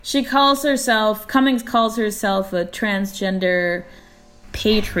Cummings calls herself a transgender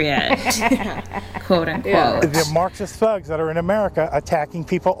patriot, quote unquote. Yeah. The Marxist thugs that are in America attacking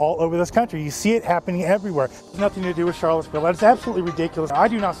people all over this country. You see it happening everywhere. It's nothing to do with Charlottesville. That is absolutely ridiculous. I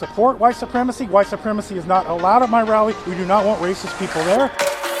do not support white supremacy. White supremacy is not allowed at my rally. We do not want racist people there.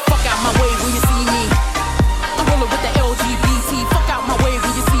 Fuck out my way when you see me. I'm rolling with the LGBT. Fuck out my way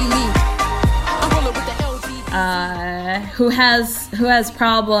when you see me. I'm rolling with the LGBT. Who has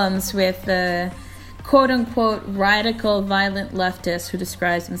problems with the quote-unquote radical violent leftists who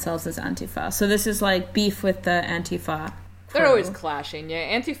describes themselves as Antifa. So this is like beef with the Antifa crew. They're always clashing, yeah.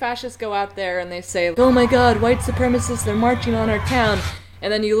 Anti-fascists go out there and they say, oh my god, white supremacists, they're marching on our town.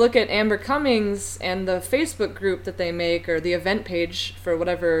 And then you look at Amber Cummings and the Facebook group that they make, or the event page for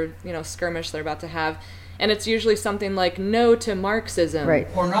whatever, skirmish they're about to have, and it's usually something like no to Marxism. Right.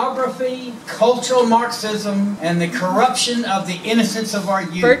 Pornography, cultural Marxism, and the corruption of the innocence of our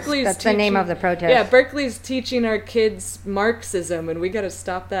youth. That's the name of the protest. Yeah, Berkeley's teaching our kids Marxism, and we got to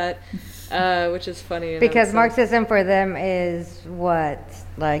stop that, which is funny. Because Marxism for them is what?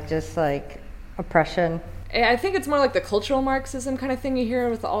 Just oppression? I think it's more like the cultural Marxism kind of thing you hear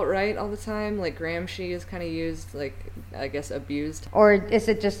with the alt-right all the time. Like Gramsci is kind of used, I guess, abused. Or is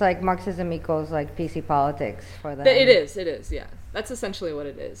it just like Marxism equals PC politics for them? It is, yeah. That's essentially what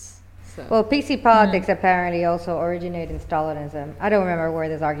it is. So. Well, PC politics apparently also originate in Stalinism. I don't remember where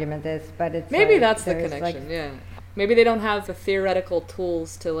this argument is, but it's maybe that's the connection, yeah. Maybe they don't have the theoretical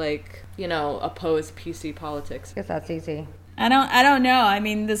tools to oppose PC politics. I guess that's easy. I don't know. I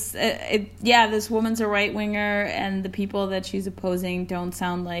mean, this woman's a right winger, and the people that she's opposing don't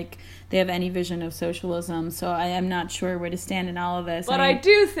sound like they have any vision of socialism. So I am not sure where to stand in all of this. But I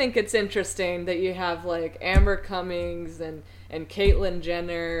do think it's interesting that you have Amber Cummings and Caitlyn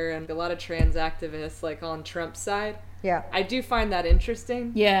Jenner and a lot of trans activists on Trump's side. Yeah, I do find that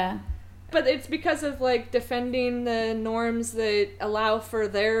interesting. Yeah. But it's because of defending the norms that allow for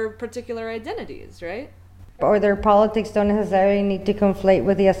their particular identities, right? Or their politics don't necessarily need to conflate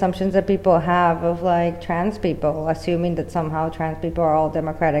with the assumptions that people have of trans people, assuming that somehow trans people are all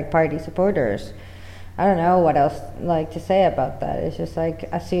Democratic Party supporters. I don't know what else to say about that. It's just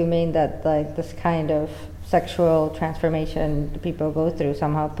assuming that this kind of sexual transformation people go through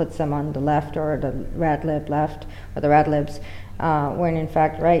somehow puts them on the left or the rad lib left or the rad libs. When in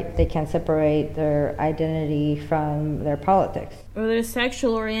fact, they can separate their identity from their politics. Or their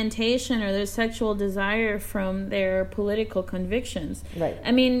sexual orientation or their sexual desire from their political convictions. Right.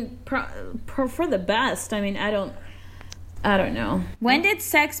 I mean, for the best. I mean, I don't know. When did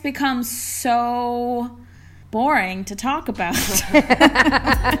sex become so boring to talk about? Such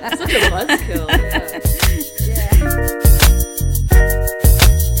a buzzkill. Yeah.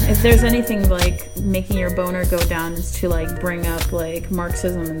 If there's anything making your boner go down, it's to bring up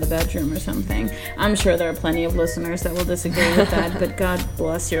Marxism in the bedroom or something. I'm sure there are plenty of listeners that will disagree with that, but God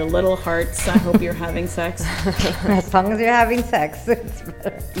bless your little hearts. I hope you're having sex. As long as you're having sex, it's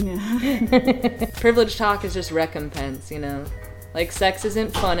better. Yeah. Privilege talk is just recompense, sex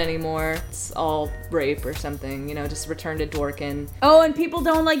isn't fun anymore. It's all rape or something, just return to Dworkin. Oh, and people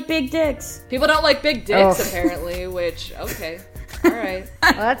don't like big dicks. People don't like big dicks, apparently, which, okay. All right.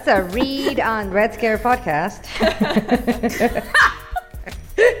 Well, that's a read on Red Scare podcast.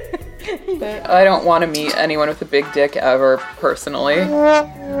 I don't want to meet anyone with a big dick ever, personally. They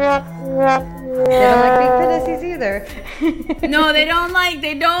don't like big penises either. No, they don't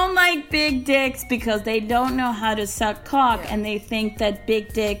like big dicks because they don't know how to suck cock, and they think that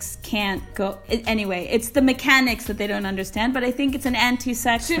big dicks can't go. Anyway, it's the mechanics that they don't understand, but I think it's an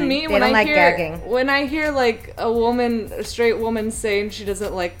anti-sex thing. To me, when I hear a straight woman saying she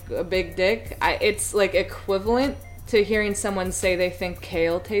doesn't like a big dick, it's equivalent to hearing someone say they think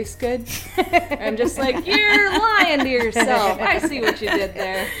kale tastes good. I'm just you're lying to yourself. I see what you did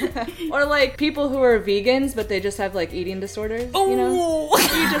there. Or people who are vegans, but they just have eating disorders. Oh.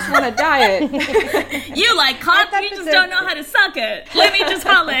 You just want to diet. You like cock, you just don't know how to suck it. Let me just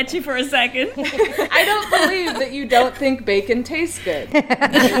holler at you for a second. I don't believe that you don't think bacon tastes good.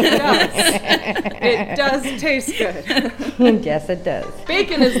 It does. It does taste good. Yes, it does.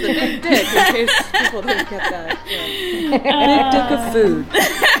 Bacon is the big dick, in case people didn't get that. Yeah. Big dick of food. Fuck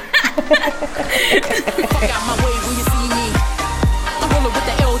out my way when you see me. I'm rolling with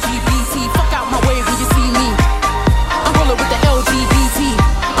the LGBT. Fuck out my way when you see me. I'm rolling with the LGBT.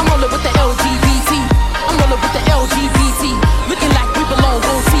 I'm rolling with the LGBT. I'm rolling with the LGBT. Looking like we belong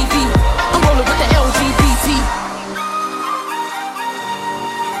on TV. I'm rolling with the LGBT.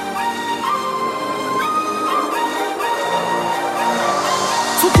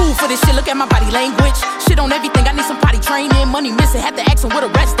 Too cool for this shit. Look at my body language. Shit on everything. I need some potty training. Money money missing, had to ask them what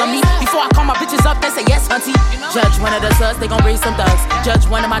the rest of me. Before I call my bitches up, they say yes, hunty. Judge one of the suds, they gon' raise some thugs. Judge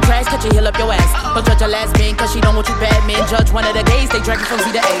one of my trash, catch you, heal up your ass. Don't judge a lesbian, cause she don't want you bad men. Judge one of the gays, they drag you from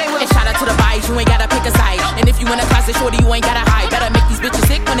Z to A. And shout out to the vibes, you ain't gotta pick a side. And if you in a closet, shorty, you ain't gotta hide. Better make these bitches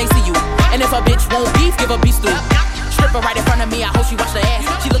sick when they see you. And if a bitch won't beef, give a beef stew. Stripper right in front of me, I hope she watch the ass.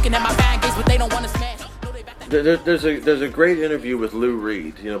 She looking at my fine gaze, but they don't wanna smash. There's a great interview with Lou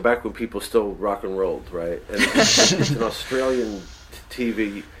Reed, you know, back when people still rock and rolled, right? And it's an Australian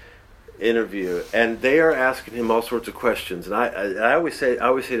TV interview, and they are asking him all sorts of questions. And I always say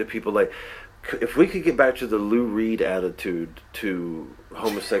to people, like, if we could get back to the Lou Reed attitude to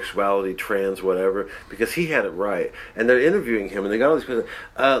homosexuality, trans, whatever, because he had it right. And they're interviewing him, and they got all these questions.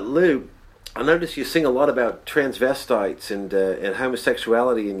 Lou, I noticed you sing a lot about transvestites and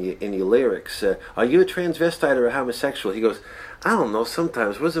homosexuality in your lyrics. Are you a transvestite or a homosexual? He goes, I don't know.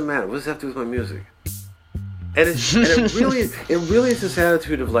 Sometimes. What does it matter? What does that have to do with my music? And it really is this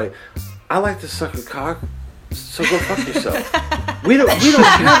attitude of like, I like to suck a cock, so go fuck yourself. We don't have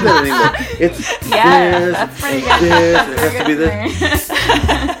that anymore. It's this, that's pretty good. It has to be this.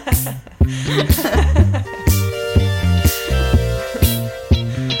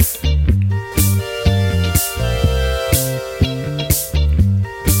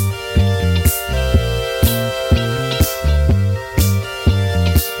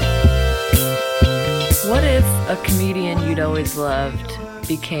 What if a comedian you'd always loved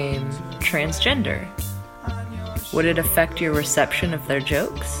became transgender? Would it affect your reception of their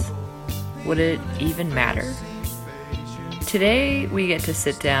jokes? Would it even matter? Today, we get to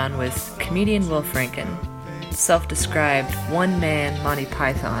sit down with comedian Will Franken, self-described one-man Monty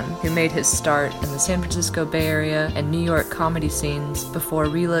Python, who made his start in the San Francisco Bay Area and New York comedy scenes before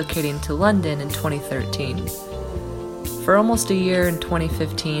relocating to London in 2013. For almost a year in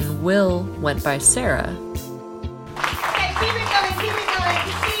 2015, Will went by Sarah. Okay, keep it going.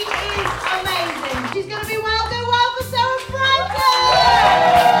 She is amazing. She's going to be wild for Sarah Franken!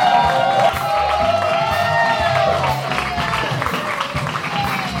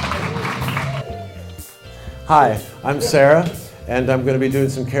 Hi, I'm Sarah, and I'm going to be doing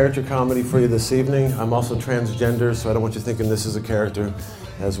some character comedy for you this evening. I'm also transgender, so I don't want you thinking this is a character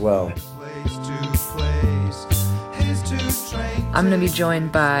as well. I'm going to be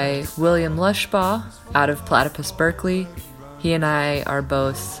joined by William Lushbaugh out of Platypus Berkeley. He and I are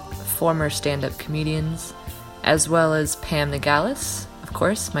both former stand-up comedians, as well as Pam Nagalis, of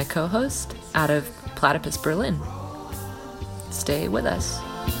course, my co-host, out of Platypus Berlin. Stay with us.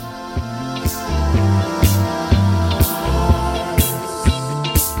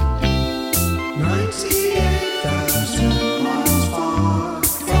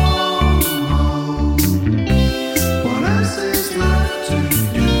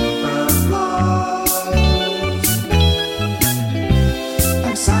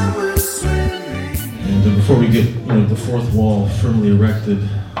 Before we get the fourth wall firmly erected,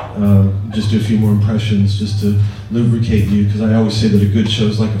 just do a few more impressions just to lubricate you, because I always say that a good show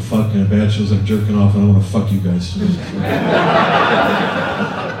is like a fuck and a bad show is like jerking off, and I want to fuck you guys.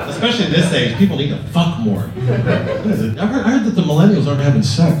 Especially in this age, people need to fuck more. I heard that the millennials aren't having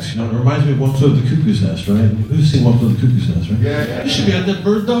sex. It reminds me of One Flew Over the Cuckoo's Nest, right? Who's seen One Flew Over the Cuckoo's Nest, right? Yeah. You should be out there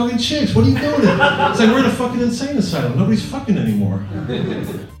bird dogging chicks. What are you doing? It's like we're in a fucking insane asylum. Nobody's fucking anymore.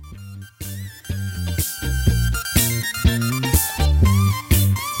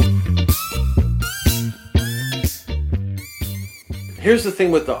 Here's the thing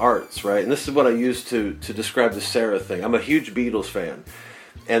with the arts, right? And this is what I use to describe the Sarah thing. I'm a huge Beatles fan.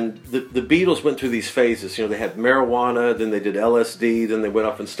 And the Beatles went through these phases. They had marijuana, then they did LSD, then they went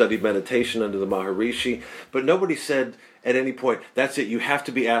off and studied meditation under the Maharishi. But nobody said at any point, that's it, you have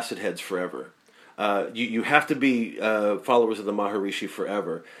to be acid heads forever. You have to be followers of the Maharishi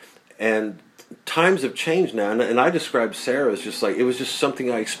forever. And times have changed now, and I describe Sarah as just like, it was just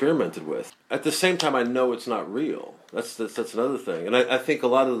something I experimented with. At the same time, I know it's not real. That's another thing. And I think a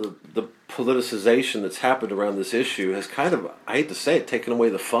lot of the politicization that's happened around this issue has kind of, I hate to say it, taken away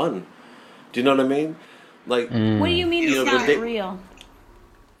the fun. Do you know what I mean? Like, what do you mean it's not real?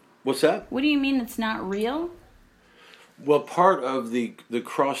 What's that? What do you mean it's not real? Well, part of the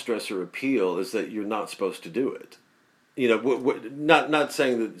cross-dresser appeal is that you're not supposed to do it. Not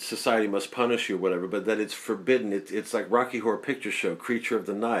saying that society must punish you or whatever, but that it's forbidden. It's like Rocky Horror Picture Show, Creature of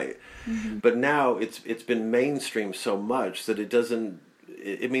the Night. Mm-hmm. But now it's been mainstream so much that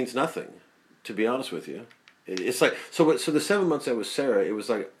it means nothing, to be honest with you. It's like, so the 7 months I was Sarah, it was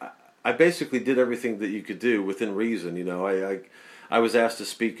like, I basically did everything that you could do within reason, I was asked to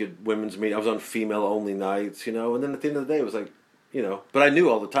speak at women's meetings. I was on female-only nights, and then at the end of the day, it was like, but I knew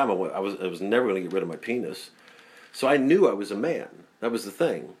all the time I was never going to get rid of my penis. So I knew I was a man. That was the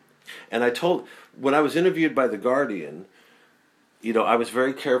thing. And when I was interviewed by The Guardian, I was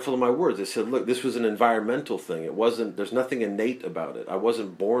very careful in my words. I said, look, this was an environmental thing. There's nothing innate about it. I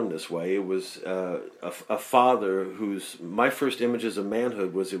wasn't born this way. It was a father my first images of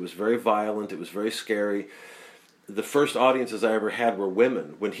manhood it was very violent. It was very scary. The first audiences I ever had were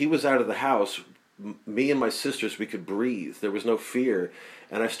women. When he was out of the house, me and my sisters, we could breathe. There was no fear.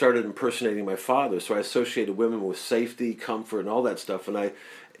 And I started impersonating my father. So I associated women with safety, comfort, and all that stuff. And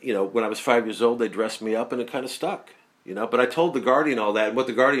when I was 5 years old, they dressed me up and it kind of stuck. But I told The Guardian all that, and what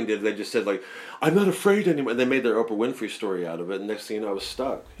The Guardian did, they just said, like, I'm not afraid anymore. And they made their Oprah Winfrey story out of it, and next thing you know, I was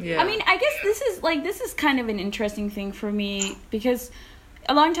stuck. Yeah. I mean, I guess this is kind of an interesting thing for me, because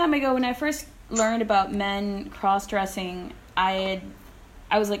a long time ago, when I first learned about men cross-dressing, I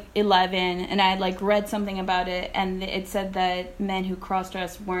was like 11, and I had like read something about it, and it said that men who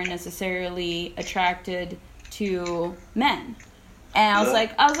cross-dress weren't necessarily attracted to men. And I was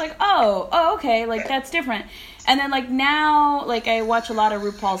like, oh, okay, like that's different. And then like now, like I watch a lot of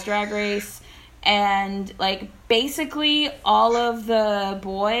RuPaul's Drag Race, and like basically all of the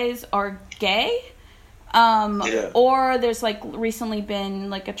boys are gay. Or there's like recently been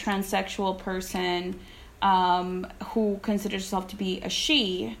like a transsexual person who considers herself to be a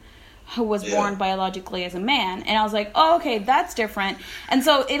she, who was born biologically as a man. And I was like, oh, okay, that's different. And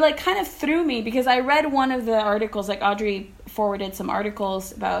so it like kind of threw me, because I read one of the articles, like Audrey forwarded some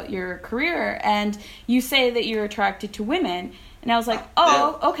articles about your career, and you say that you're attracted to women. And I was like,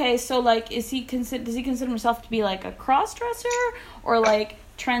 oh, okay, so like does he consider himself to be like a cross-dresser or like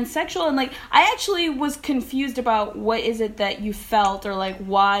transsexual? And like I actually was confused about what is it that you felt, or like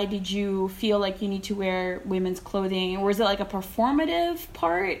why did you feel like you need to wear women's clothing, or was it like a performative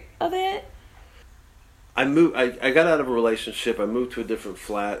part of it? I got out of a relationship, I moved to a different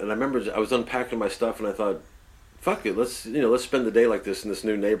flat, and I remember I was unpacking my stuff and I thought, fuck it, let's spend the day like this in this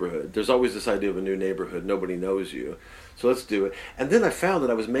new neighborhood. There's always this idea of a new neighborhood, nobody knows you, so let's do it. And then I found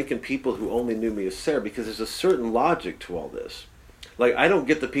that I was making people who only knew me as Sarah, because there's a certain logic to all this. Like, I don't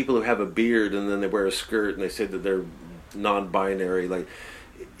get the people who have a beard and then they wear a skirt and they say that they're non-binary. Like,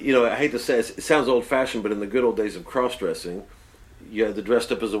 I hate to say it sounds old-fashioned, but in the good old days of cross-dressing, you either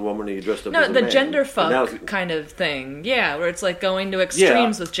dressed up as a woman or you dressed up as a man. No, the gender fuck kind of thing. Yeah, where it's like going to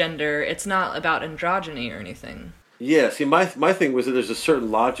extremes with gender. It's not about androgyny or anything. Yeah, see, my thing was that there's a certain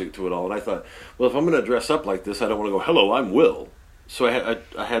logic to it all. And I thought, well, if I'm going to dress up like this, I don't want to go, hello, I'm Will. So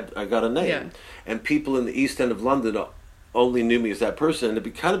I got a name. Yeah. And people in the East End of London only knew me as that person, and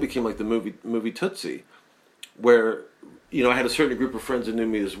it kind of became like the movie Tootsie, where I had a certain group of friends that knew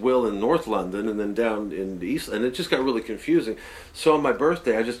me as Will in North London, and then down in the East, and it just got really confusing. So on my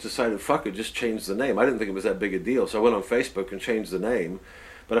birthday, I just decided, fuck it, just change the name. I didn't think it was that big a deal, so I went on Facebook and changed the name.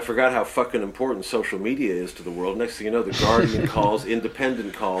 But I forgot how fucking important social media is to the world. Next thing you know, The Guardian calls,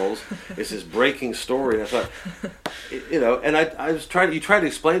 Independent calls. It's this breaking story. And I thought, and I was trying to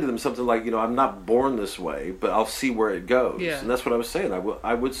explain to them something like, I'm not born this way, but I'll see where it goes. Yeah. And that's what I was saying.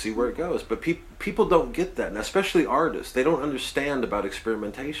 I would see where it goes. But people don't get that, and especially artists. They don't understand about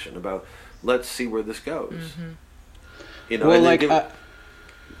experimentation, about let's see where this goes. Mm-hmm. Well, like...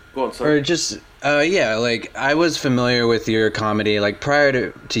 Go on, sorry. Or just, like, I was familiar with your comedy, like,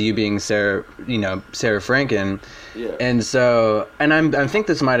 prior to you being Sarah Franken. Yeah. And so, and I think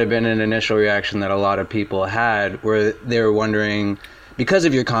this might have been an initial reaction that a lot of people had, where they were wondering, because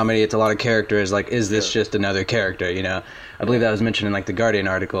of your comedy, it's a lot of characters, like, is this just another character, I believe that was mentioned in, like, the Guardian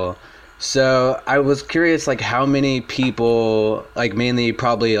article. So I was curious, like, how many people, like, mainly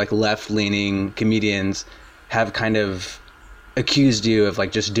probably, like, left-leaning comedians have kind of accused you of like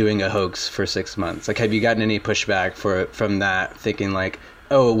just doing a hoax for 6 months. Like, have you gotten any pushback from that, thinking like,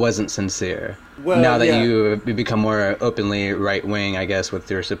 oh, it wasn't sincere? Well, now that you become more openly right wing, I guess, with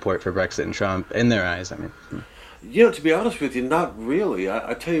your support for Brexit and Trump in their eyes. I mean, to be honest with you, not really.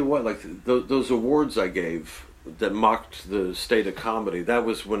 I tell you what, like those awards I gave that mocked the state of comedy, that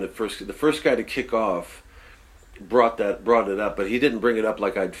was when the first guy to kick off brought it up, but he didn't bring it up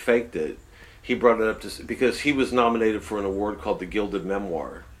like I'd faked it. He brought it up because he was nominated for an award called the Gilded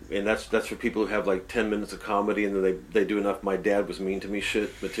Memoir, and that's for people who have like 10 minutes of comedy, and then they do enough "my dad was mean to me"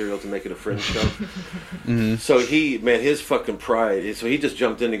 shit material to make it a fringe show. Mm-hmm. So his fucking pride. So he just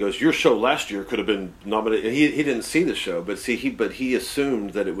jumped in and goes, "Your show last year could have been nominated." And he didn't see the show, but he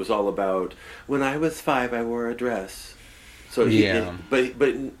assumed that it was all about when I was 5, I wore a dress. So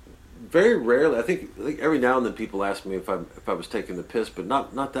but very rarely. I think every now and then people ask me if I was taking the piss, but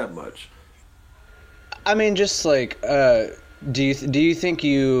not that much. I mean, just like, Do you think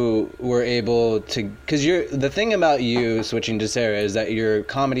you were able to? Because the thing about you switching to Sarah is that your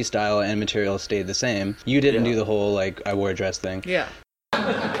comedy style and material stayed the same. You didn't do the whole like I wore a dress thing. Yeah.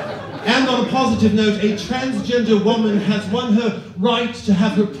 And on a positive note, a transgender woman has won her right to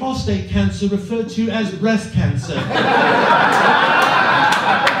have her prostate cancer referred to as breast cancer.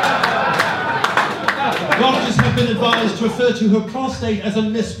 Doctors have been advised to refer to her prostate as a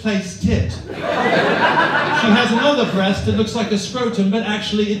misplaced tit. She has another breast that looks like a scrotum, but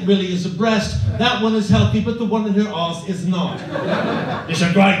actually it really is a breast. That one is healthy, but the one in her arse is not. It's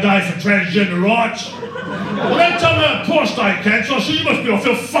a great day for transgender rights. Well, don't tell me about prostate cancer, so you must be off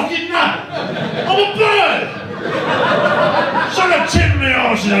your fucking nut. I'm a bird. So the tip in my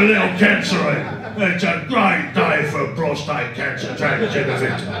arse is a little cancery. It's a great day for prostate cancer transgender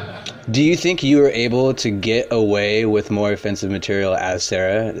victim. Do you think you were able to get away with more offensive material as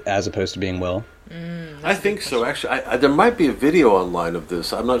Sarah, as opposed to being Will? I think so. Actually, there might be a video online of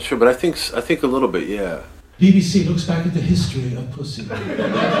this. I'm not sure, but I think a little bit. Yeah. BBC looks back at the history of pussy.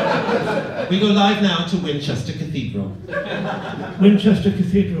 We go live now to Winchester Cathedral. Winchester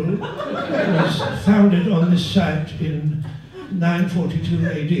Cathedral was founded on this site in 942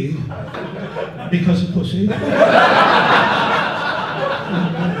 AD because of pussy.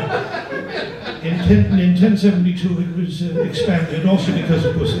 In 1072 it was expanded also because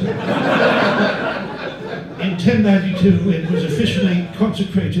of pussy. In 1092 it was officially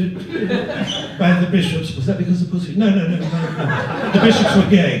consecrated by the bishops. Was that because of pussy? No. The bishops were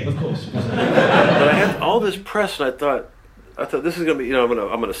gay, of course. But I had all this press, and I thought this is gonna be, I'm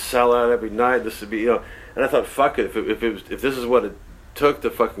gonna sell out every night. This would be, and I thought, fuck it, if this is what it took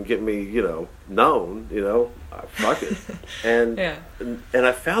to fucking get me, known, fuck it. And and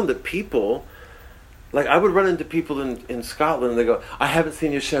I found that people, like, I would run into people in Scotland and they go, I haven't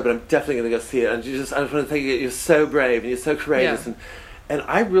seen your show, but I'm definitely going to go see it. And I just want to thank you, you're so brave and you're so courageous. Yeah. And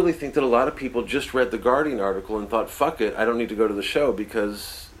I really think that a lot of people just read the Guardian article and thought, fuck it, I don't need to go to the show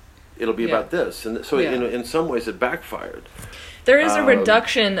because it'll be about this. And so in some ways it backfired. There is a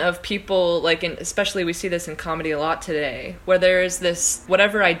reduction of people, like, especially we see this in comedy a lot today, where there is this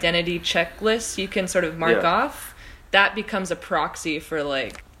whatever identity checklist you can sort of mark off, that becomes a proxy for,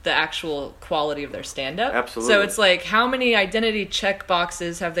 like, the actual quality of their stand-up. Absolutely. So it's like, how many identity check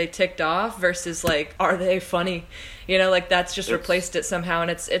boxes have they ticked off versus, like, are they funny? Like, that's just replaced it somehow, and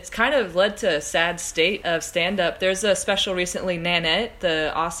it's kind of led to a sad state of stand-up. There's a special recently, Nanette,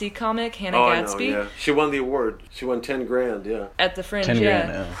 the Aussie comic, Hannah Gadsby. I know, yeah. She won the award. She won 10 grand, yeah. At the Fringe, 10 grand,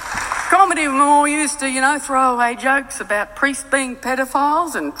 yeah. Comedy more used to, throw away jokes about priests being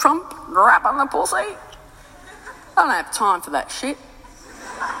pedophiles and Trump grabbing the pussy. I don't have time for that shit.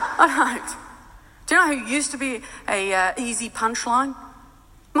 I don't. Do you know who used to be a easy punchline?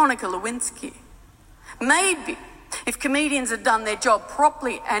 Monica Lewinsky. Maybe if comedians had done their job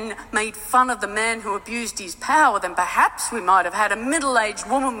properly and made fun of the man who abused his power, then perhaps we might have had a middle-aged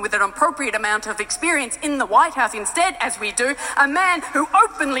woman with an appropriate amount of experience in the White House. Instead, as we do, a man who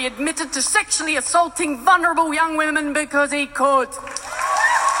openly admitted to sexually assaulting vulnerable young women because he could.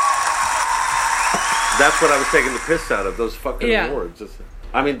 That's what I was taking the piss out of, those fucking awards.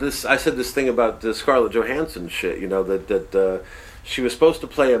 I mean, I said this thing about the Scarlett Johansson shit, that she was supposed to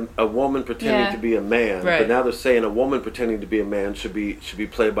play a woman pretending to be a man, but now they're saying a woman pretending to be a man should be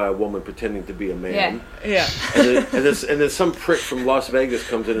played by a woman pretending to be a man. Yeah. And then some prick from Las Vegas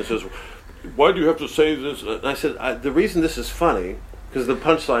comes in and says, "Why do you have to say this?" And I said, the reason this is funny, because the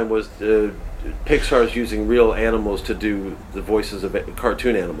punchline was Pixar is using real animals to do the voices of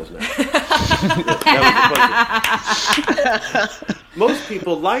cartoon animals now. That was the punchline. Most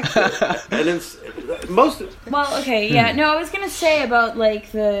people like it, and it's most. Well, okay, yeah. No, I was gonna say about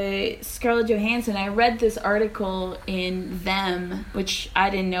like the Scarlett Johansson. I read this article in Them, which I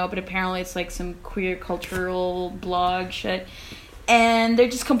didn't know, but apparently it's like some queer cultural blog shit. And they're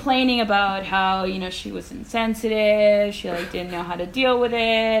just complaining about how, she was insensitive, she, didn't know how to deal with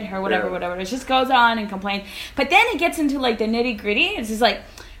it, or whatever. It just goes on and complains. But then it gets into, the nitty-gritty. It's just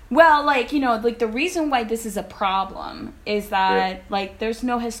well, the reason why this is a problem is that, there's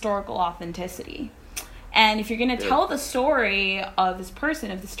no historical authenticity. And if you're going to tell the story of this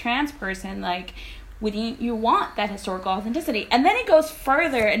person, of this trans person, you want that historical authenticity. And then it goes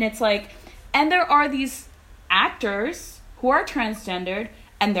further, and it's and there are these actors who are transgendered,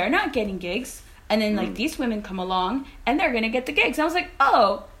 and they're not getting gigs, and then, these women come along, and they're gonna get the gigs. And I was like,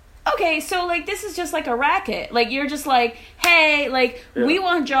 oh, okay, so, this is just, a racket. You're just hey, we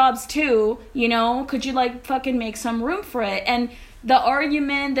want jobs, too, could you, fucking make some room for it? And the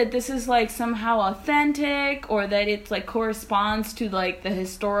argument that this is like somehow authentic or that it like corresponds to like the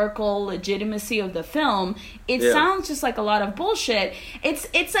historical legitimacy of the film, it sounds just like a lot of bullshit.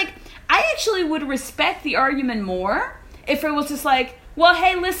 It's like, I actually would respect the argument more if it was just like, well,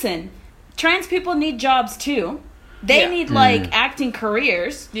 hey, listen, trans people need jobs too. They need like acting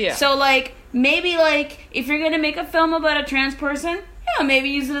careers. Yeah. So like maybe like if you're gonna make a film about a trans person, maybe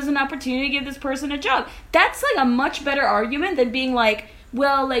use it as an opportunity to give this person a job. That's like a much better argument than being like,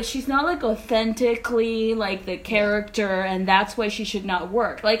 well, like she's not like authentically like the character and that's why she should not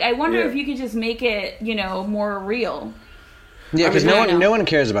work. Like I wonder if you could just make it, you know, more real. Yeah, because no one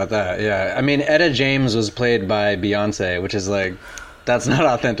cares about that. Yeah, I mean, Etta James was played by Beyonce, which is like, that's not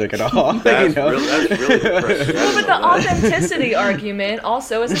authentic at all. That's really depressing. Well, but the authenticity argument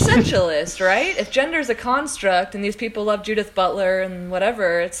also is essentialist, right? If gender is a construct and these people love Judith Butler and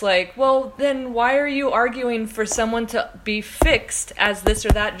whatever, it's like, well, then why are you arguing for someone to be fixed as this or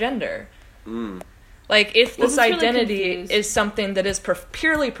that gender? Like, if this identity is something that is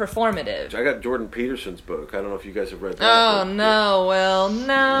purely performative. I got Jordan Peterson's book. I don't know if you guys have read that. Oh, no, Will,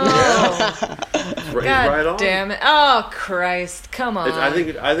 no. God right on. damn it. Oh, Christ, come on. I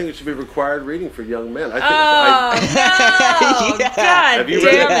think it should be required reading for young men. No! God damn it.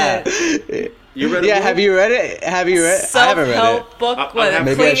 You read it? Yeah, have you read it? I haven't read it. Self-help book,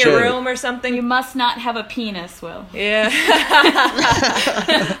 what, clean your room or something? You must not have a penis, Will. Yeah.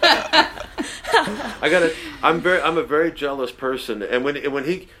 I'm a very jealous person, and when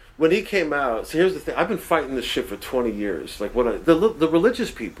he came out, so here's the thing: I've been fighting this shit for 20 years. Like the religious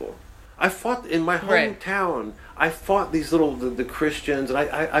people, I fought in my hometown. I fought these the Christians, and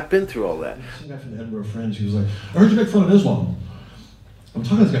I've been through all that. Some guy from the Edinburgh Fringe, he was like, "I heard you make fun of Islam." I'm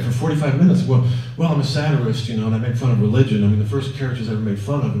talking to this guy for 45 minutes. Well, I'm a satirist, you know, and I make fun of religion. I mean, the first characters I ever made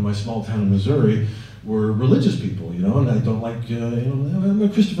fun of in my small town in Missouri were religious people, you know, and I don't like, I'm a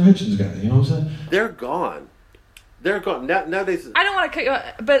Christopher Hitchens guy, you know what I'm saying? They're gone. Nowadays... I don't want to cut you off,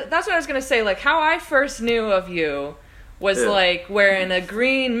 but that's what I was going to say. Like, how I first knew of you was, like, wearing a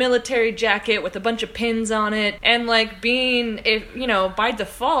green military jacket with a bunch of pins on it, and, like, being, by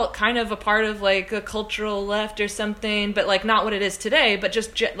default, kind of a part of, like, a cultural left or something, but, like, not what it is today, but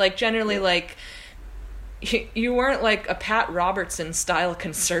just, generally, like, you weren't, like, a Pat Robertson-style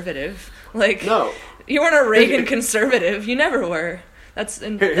conservative. Like, no. You weren't a Reagan conservative. You never were. That's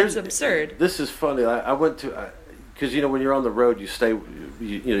absurd. This is funny. I went to... Because, when you're on the road, you stay...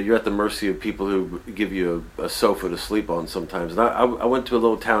 you're at the mercy of people who give you a sofa to sleep on sometimes. And I went to a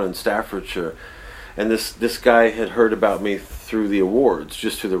little town in Staffordshire, and this guy had heard about me through the awards,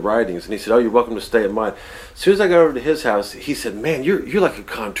 just through the writings, and he said, "Oh, you're welcome to stay at mine." As soon as I got over to his house, he said, "Man, you're like a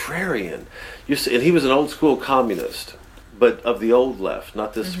contrarian." And he was an old school communist, but of the old left,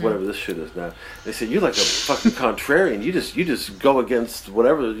 not this whatever this shit is now. They said, "You're like a fucking contrarian. You just go against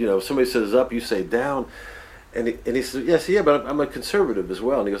whatever somebody says up, you say down." And he said, "Yes, yeah, but I'm a conservative as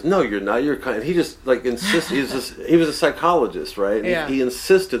well." And he goes, "No, you're not. You're kind." And he just like insisted. He was a psychologist, right? Yeah. He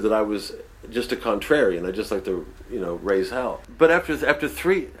insisted that I was just a contrarian. I just like to raise hell. But after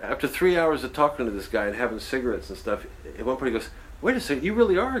 3 hours of talking to this guy and having cigarettes and stuff, at one point he goes, "Wait a second, you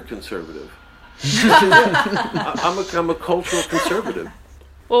really are a conservative." I'm a cultural conservative.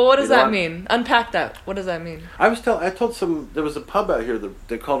 Well, what does that mean? Unpack that. What does that mean? I told there was a pub out here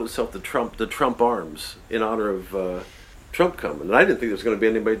that called itself the Trump Arms in honor of Trump coming, and I didn't think there was going to be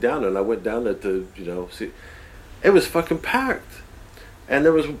anybody down there. And I went down there to see. It was fucking packed, and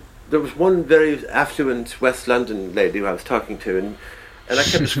there was one very affluent West London lady who I was talking to, and I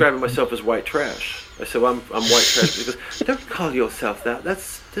kept describing myself as white trash. I said, "Well, I'm white trash." She goes, "Don't call yourself that.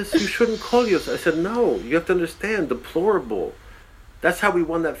 You shouldn't call yourself." I said, "No, you have to understand, deplorable." That's how we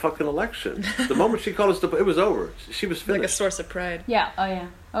won that fucking election. The moment she called us, it was over. She was finished. Like a source of pride. Yeah. Oh yeah.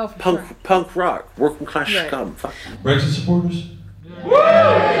 Oh, for sure. Punk rock, working class scum. Fuck. Brexit supporters. Woo!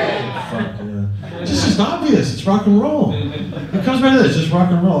 Fuck yeah. It's just obvious. It's rock and roll. It comes right to this. It's just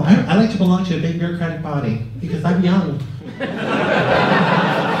rock and roll. I like to belong to a big bureaucratic body because I'm young.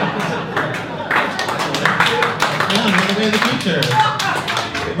 I'm the way of the future.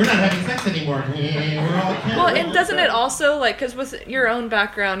 We're not having sex anymore. We're all well, and doesn't it also, like, because with your own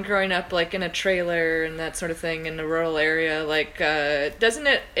background growing up, like, in a trailer and that sort of thing in a rural area, like, doesn't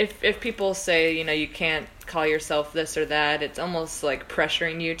it, if people say, you can't call yourself this or that, it's almost like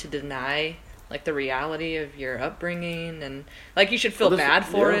pressuring you to deny, like, the reality of your upbringing, and, like, you should feel bad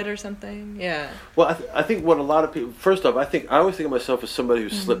for it or something? Yeah. Well, I think what a lot of people, first off, I always think of myself as somebody who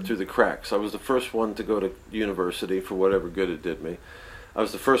slipped through the cracks. I was the first one to go to university for whatever good it did me. I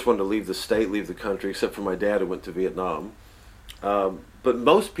was the first one to leave the state, leave the country, except for my dad who went to Vietnam. But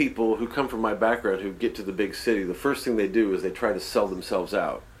most people who come from my background who get to the big city, the first thing they do is they try to sell themselves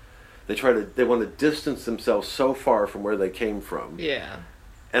out. They want to distance themselves so far from where they came from. Yeah.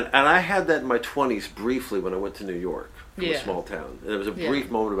 And I had that in my 20s briefly when I went to New York from a small town. And there was a brief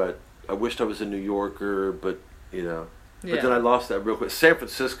moment about I wished I was a New Yorker, but you know. But then I lost that real quick. San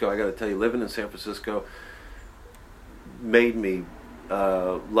Francisco, I got to tell you, living in San Francisco made me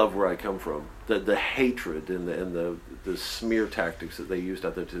love where I come from. The hatred and the smear tactics that they used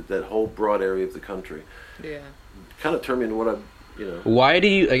out there to that whole broad area of the country. Yeah. Kind of turned me into what I, you know. Why do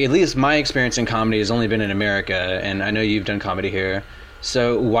you, like, at least my experience in comedy has only been in America, and I know you've done comedy here.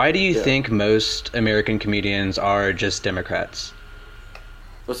 So why do you think most American comedians are just Democrats?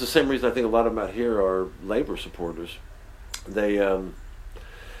 Well, it's the same reason I think a lot of them out here are labor supporters. They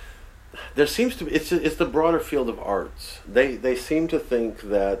there seems to be it's the broader field of arts. They seem to think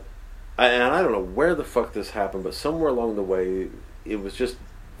that, and I don't know where the fuck this happened, but somewhere along the way it was just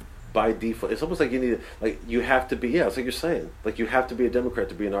by default. It's almost like you have to be, it's like you're saying, like you have to be a Democrat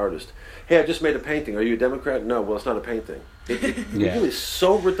to be an artist. Hey, I just made a painting. Are you a Democrat? No, well, it's not a painting. It really is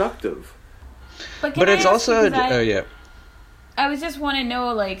so reductive. But it's also I was just want to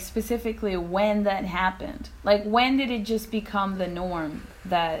know, like, specifically when that happened. Like, when did it just become the norm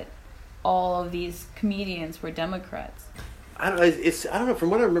that all of these comedians were Democrats? I don't know.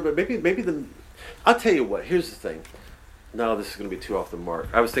 From what I remember, maybe I'll tell you what. Here's the thing. No, this is going to be too off the mark.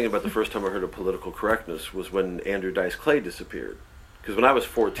 I was thinking about the first time I heard of political correctness was when Andrew Dice Clay disappeared. Because when I was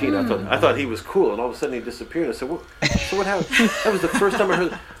 14, I thought he was cool, and all of a sudden he disappeared. I said, "Well, so what happened?" That was the first time I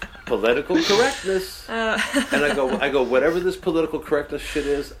heard political correctness. And I go, whatever this political correctness shit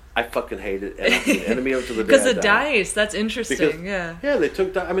is, I fucking hate it. And I'm the enemy of it to the day Because I of die. Dice, that's interesting. Yeah, they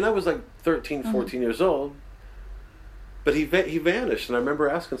took. I mean, I was like 13, 14 years old. But he vanished, and I remember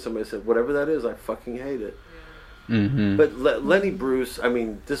asking somebody, I said, whatever that is, I fucking hate it. Mm-hmm. But Lenny Bruce, I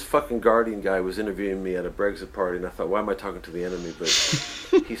mean, this fucking Guardian guy was interviewing me at a Brexit party, and I thought, why am I talking to the enemy? But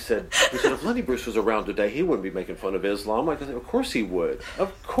he said, if Lenny Bruce was around today, he wouldn't be making fun of Islam. I said, of course he would.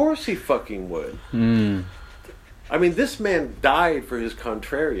 Of course he fucking would. Mm. I mean, this man died for his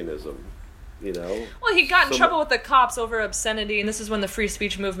contrarianism, you know? Well, he got in trouble with the cops over obscenity, and this is when the free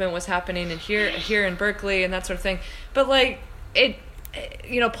speech movement was happening here in Berkeley and that sort of thing. But, like,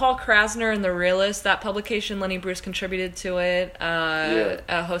 Paul Krasner and The Realist, that publication, Lenny Bruce contributed to it.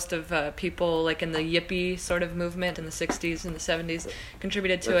 A host of people, like, in the Yippie sort of movement in the 60s and the 70s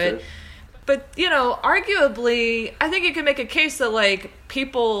contributed to it. But, arguably, I think you could make a case that, like,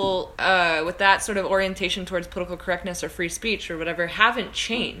 people with that sort of orientation towards political correctness or free speech or whatever haven't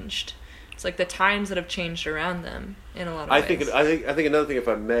changed. It's like the times that have changed around them in a lot of ways. I think another thing, if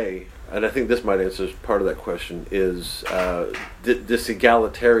I may, and I think this might answer part of that question, is this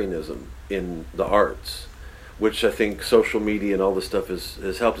egalitarianism in the arts, which I think social media and all this stuff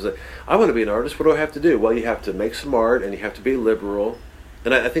has helped us. I want to be an artist. What do I have to do? Well, you have to make some art, and you have to be liberal.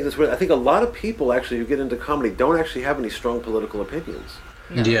 And I think that's what I think. A lot of people actually who get into comedy don't actually have any strong political opinions.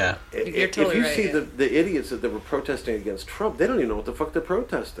 No. Yeah. You're totally if you right, see yeah. the idiots that were protesting against Trump, they don't even know what the fuck they're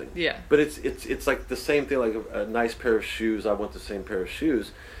protesting. Yeah. But it's like the same thing, like a nice pair of shoes. I want the same pair of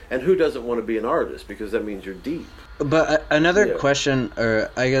shoes. And who doesn't want to be an artist? Because that means you're deep. But another question, or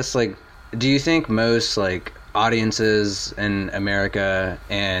I guess, like, do you think most, like, audiences in America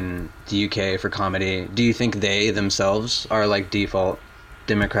and the UK for comedy, do you think they themselves are, like, default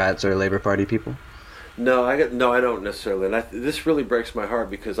Democrats or Labour Party people? No, I don't necessarily. And this really breaks my heart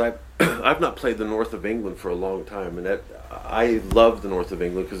because I've not played the North of England for a long time, and I love the North of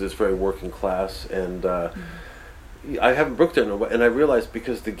England because it's very working class, and I haven't booked there in a while. And I realized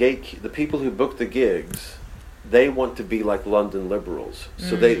because the people who book the gigs, they want to be like London liberals,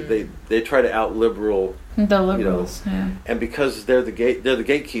 so they try to out liberal the liberals, and because they're the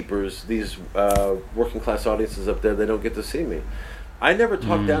gatekeepers, these working class audiences up there, they don't get to see me. I never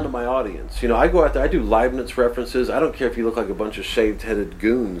talk down to my audience. I go out there, I do Leibniz references. I don't care if you look like a bunch of shaved-headed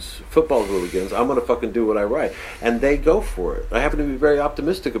goons, football hooligans. I'm going to fucking do what I write. And they go for it. I happen to be very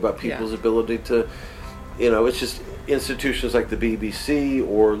optimistic about people's ability to, it's just institutions like the BBC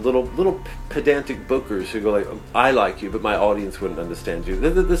or little pedantic bookers who go like, I like you, but my audience wouldn't understand you. They're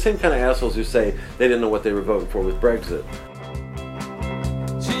the same kind of assholes who say they didn't know what they were voting for with Brexit.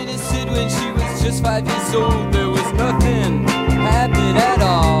 Jenny said when she was just 5 years old, there was nothing happening at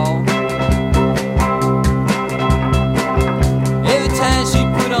all. Every time she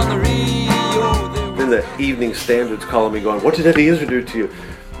put on the radio, Then the Evening Standard's calling me going, what did Eddie Izzard do to you?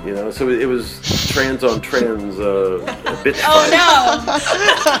 You know, so it was trans on trans bitch fight. Oh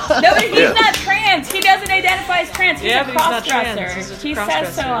no! No, but he's not trans. He doesn't identify as trans. He's a cross-dresser. He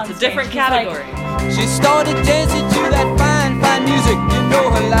says so on It's a different stage. category. She started dancing to that fine, fine music. You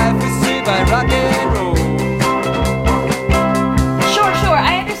know her life was saved by rock and roll. Sure.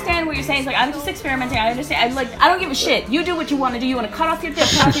 I understand what you're saying. It's like, I'm just experimenting. I understand. I don't give a shit. You do what you want to do. You want to cut off your dick,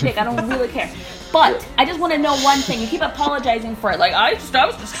 cut off your dick. I don't really care. But I just want to know one thing. You keep apologizing for it. Like, I was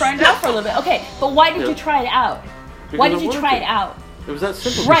just trying it out for a little bit. Okay, but why did you try it out? Why did you try it out? It was that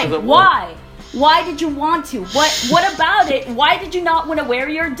simple. Right. Why? Why did you want to? What about it? Why did you not want to wear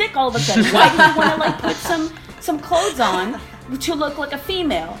your dick all of a sudden? Why did you want to like put some clothes on to look like a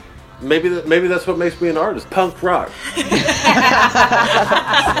female? Maybe that's what makes me an artist. Punk rock. She was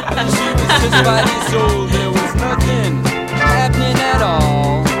just by his soul. There was nothing happening at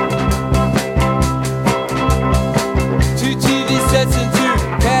all. Two TV sets and two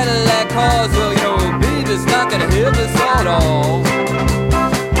Cadillac cars. Well, you know, baby's not gonna hear this at all.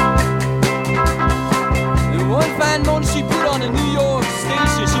 And one fine morning she put on a New York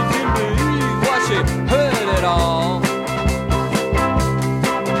station. She couldn't believe what she heard at all.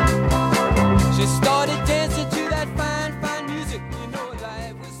 She started dancing to that fine, fine music. You know,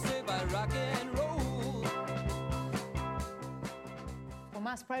 life was saved by rock and roll. Well,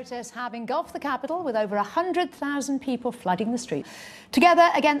 mass protests have engulfed the capital with over 100,000 people flooding the street. Together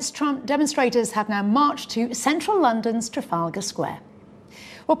against Trump, demonstrators have now marched to central London's Trafalgar Square.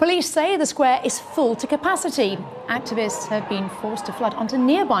 Well, police say the square is full to capacity. Activists have been forced to flood onto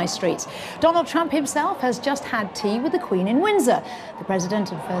nearby streets. Donald Trump himself has just had tea with the Queen in Windsor. The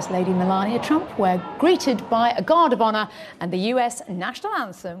President and First Lady Melania Trump were greeted by a guard of honor, and the US national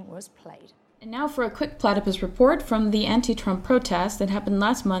anthem was played. And now for a quick platypus report from the anti-Trump protest that happened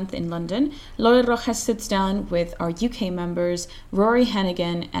last month in London. Lola Rojas sits down with our UK members, Rory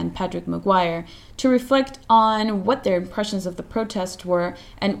Hannigan and Patrick Maguire, to reflect on what their impressions of the protest were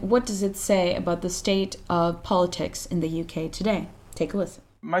and what does it say about the state of politics in the UK today. Take a listen.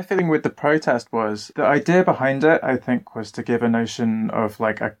 My feeling with the protest was the idea behind it, I think, was to give a notion of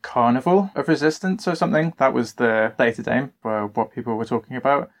like a carnival of resistance or something. That was the stated aim for what people were talking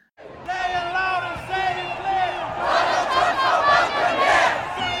about.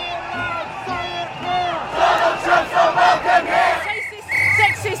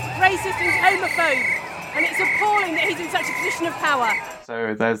 Sexist, racist and homophobe, and it's appalling that he's in such a position of power.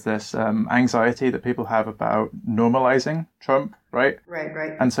 So there's this anxiety that people have about normalizing Trump, right?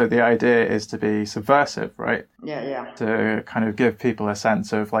 Right. And so the idea is to be subversive, right? Yeah. To kind of give people a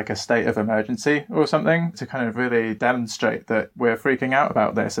sense of like a state of emergency or something, to kind of really demonstrate that we're freaking out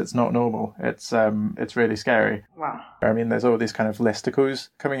about this. It's not normal. It's really scary. Wow. I mean, there's all these kind of listicles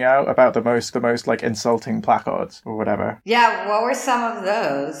coming out about the most like insulting placards or whatever. Yeah, what were some of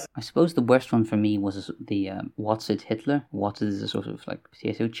those? I suppose the worst one for me was the What's It Hitler? What is a sort of like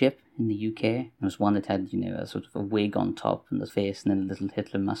potato chip in the UK. There was one that had, a sort of a wig on top and the face and then a little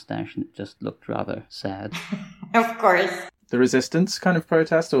Hitler mustache, and it just looked rather sad. Of course. The resistance kind of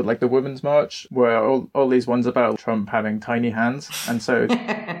protest, or like the Women's March, were all these ones about Trump having tiny hands. And so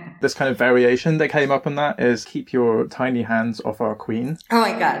this kind of variation that came up on that is keep your tiny hands off our queen. Oh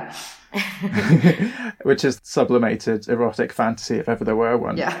my God. Which is sublimated erotic fantasy if ever there were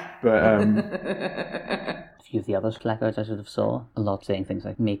one. Yeah. But a few of the other placards I sort of saw, a lot saying things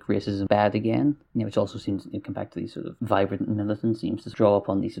like make racism bad again, which also seems to come back to these sort of vibrant and militant, seems to draw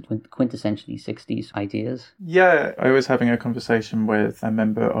upon these quintessentially 60s ideas. Yeah, I was having a conversation with a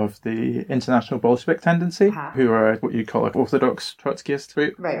member of the International Bolshevik Tendency, who are what you'd call an orthodox Trotskyist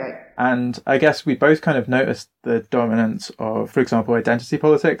group. Right. And I guess we both kind of noticed the dominance of, for example, identity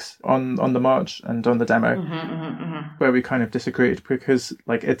politics on the march and on the demo, where we kind of disagreed, because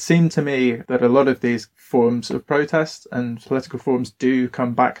it seemed to me that a lot of these forms of protest and political forms do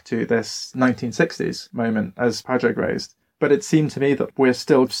come back to this 1960s moment, as Padraig raised. But it seemed to me that we're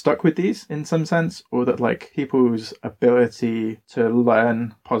still stuck with these in some sense, or that people's ability to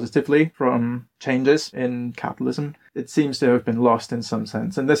learn positively from changes in capitalism, it seems to have been lost in some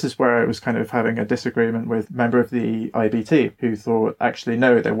sense. And this is where I was kind of having a disagreement with a member of the IBT who thought, actually,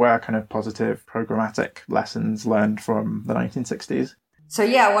 no, there were kind of positive programmatic lessons learned from the 1960s. So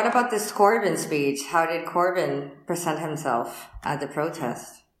yeah, what about this Corbyn speech? How did Corbyn present himself at the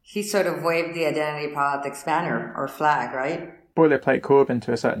protest? He sort of waved the identity politics banner or flag, right? Boilerplate Corbyn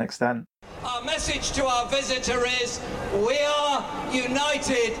to a certain extent. Our message to our visitor is, we are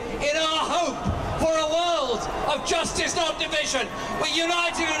united in our hope for a world of justice, not division. We're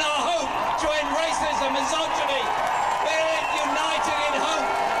united in our hope to end racism and misogyny. We're united in hope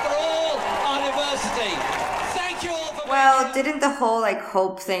for all our diversity. Thank you all for being Well, didn't the whole like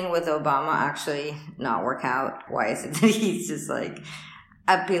hope thing with Obama actually not work out? Why is it that he's just like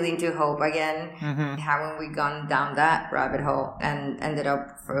appealing to hope again? Mm-hmm. Haven't we gone down that rabbit hole and ended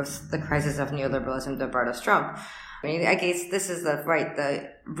up with the crisis of neoliberalism that brought us Trump? I mean, I guess this is the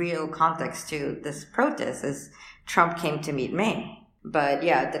real context to this protest is Trump came to meet May. But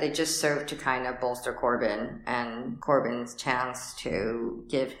yeah, that it just served to kind of bolster Corbyn and Corbyn's chance to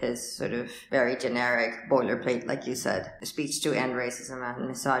give his sort of very generic boilerplate, like you said, speech to end racism and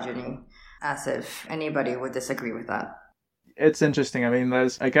misogyny, as if anybody would disagree with that. It's interesting. I mean,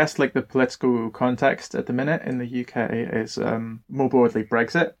 there's, I guess, like the political context at the minute in the UK is more broadly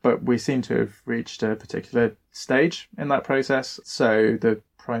Brexit, but we seem to have reached a particular stage in that process. So the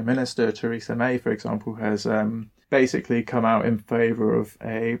Prime Minister, Theresa May, for example, has basically come out in favour of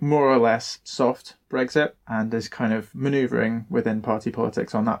a more or less soft Brexit and is kind of manoeuvring within party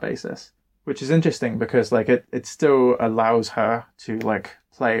politics on that basis, which is interesting because like it still allows her to like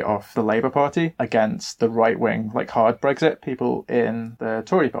play off the Labour Party against the right-wing, like hard Brexit people in the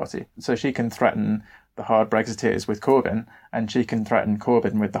Tory party. So she can threaten the hard Brexiteers with Corbyn, and she can threaten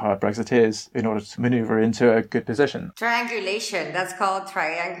Corbyn with the hard Brexiteers in order to manoeuvre into a good position. Triangulation. That's called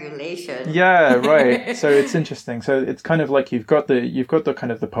triangulation. Yeah, right. So it's interesting. So it's kind of like you've got the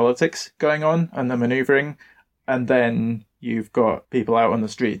kind of the politics going on and the manoeuvring, and then you've got people out on the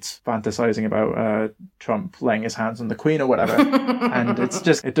streets fantasizing about Trump laying his hands on the Queen or whatever. And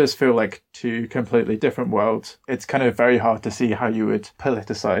it does feel like two completely different worlds. It's kind of very hard to see how you would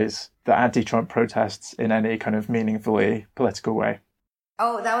politicize the anti-Trump protests in any kind of meaningfully political way.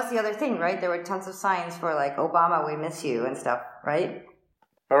 Oh, that was the other thing, right? There were tons of signs for like, Obama, we miss you and stuff, right?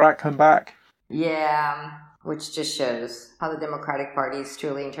 Barack, come back. Yeah. Which just shows how the Democratic Party is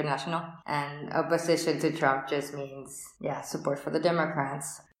truly international. And opposition to Trump just means, support for the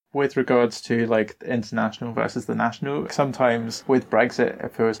Democrats. With regards to like the international versus the national, sometimes with Brexit,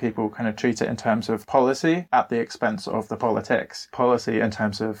 it feels people kind of treat it in terms of policy at the expense of the politics. Policy in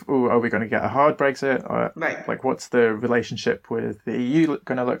terms of, are we going to get a hard Brexit? Or, right. Like, what's the relationship with the EU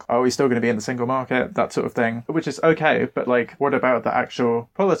going to look? Are we still going to be in the single market? That sort of thing, which is okay. But like, what about the actual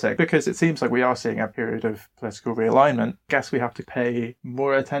politics? Because it seems like we are seeing a period of political realignment. I guess we have to pay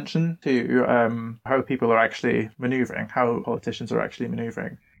more attention to how people are actually manoeuvring, how politicians are actually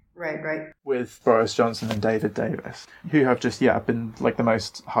manoeuvring. Right. With Boris Johnson and David Davis, who have just been like the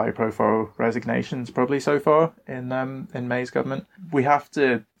most high-profile resignations probably so far in May's government. We have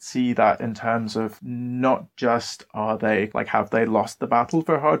to see that in terms of not just have they lost the battle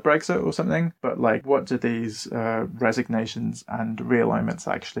for hard Brexit or something, but like what do these resignations and realignments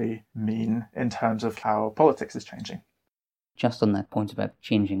actually mean in terms of how politics is changing. Just on that point about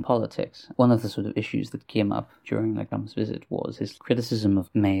changing politics, one of the sort of issues that came up during Trump's visit was his criticism of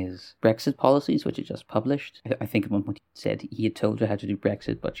May's Brexit policies, which he just published. I think at one point he said he had told her how to do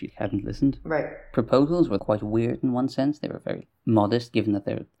Brexit, but she hadn't listened. Right. Proposals were quite weird in one sense. They were very modest, given that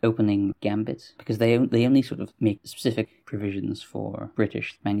they're opening gambit, because they only sort of make specific provisions for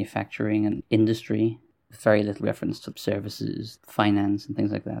British manufacturing and industry, very little reference to services, finance, and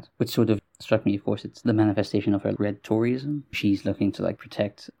things like that, which sort of struck me. Of course, it's the manifestation of her red Toryism. She's looking to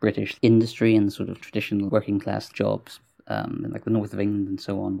protect British industry and sort of traditional working class jobs in the north of England and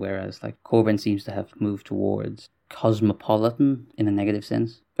so on, whereas Corbyn seems to have moved towards cosmopolitan, in a negative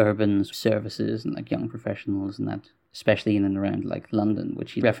sense, urban services and young professionals and that, especially in and around London,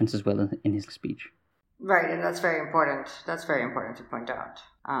 which he references well in his speech. Right, and that's very important. That's very important to point out.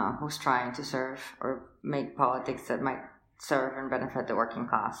 Who's trying to serve or make politics that might serve and benefit the working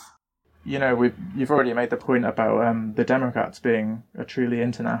class. You've already made the point about the Democrats being a truly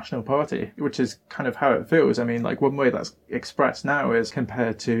international party, which is kind of how it feels. I mean, one way that's expressed now is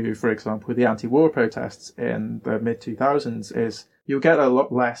compared to, for example, the anti-war protests in the mid-2000s, is you'll get a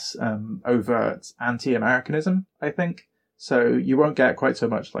lot less overt anti-Americanism, I think. So you won't get quite so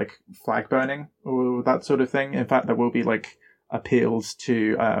much flag burning or that sort of thing. In fact, there will be appeals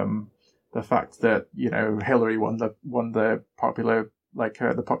to the fact that Hillary won the popular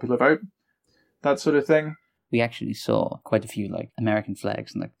the popular vote, that sort of thing. We actually saw quite a few American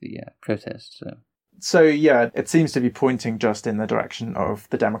flags in the protests. So yeah, it seems to be pointing just in the direction of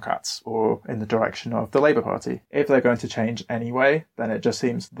the Democrats or in the direction of the Labour Party. If they're going to change anyway, then it just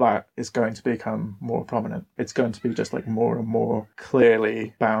seems that is going to become more prominent. It's going to be just more and more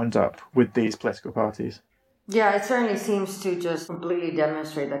clearly bound up with these political parties. Yeah, it certainly seems to just completely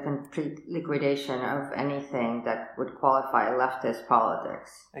demonstrate the complete liquidation of anything that would qualify leftist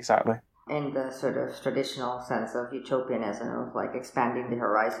politics. Exactly. In the sort of traditional sense of utopianism, of expanding the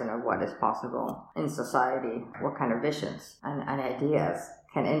horizon of what is possible in society, what kind of visions and ideas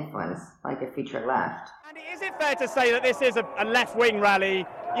can influence like a future left. Is it fair to say that this is a left-wing rally?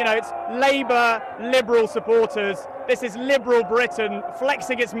 You know, it's Labour, Liberal supporters. This is liberal Britain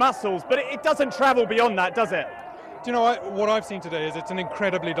flexing its muscles, but it doesn't travel beyond that, does it? Do you know what I've seen today is it's an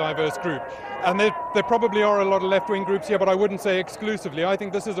incredibly diverse group. And there probably are a lot of left-wing groups here, but I wouldn't say exclusively. I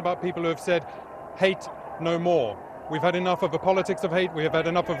think this is about people who have said, hate no more. We've had enough of a politics of hate, we have had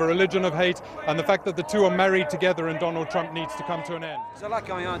enough of a religion of hate, and the fact that the two are married together and Donald Trump needs to come to an end. There's a lot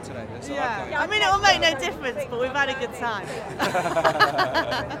going on today. I mean, it will make no difference, but we've had a good time.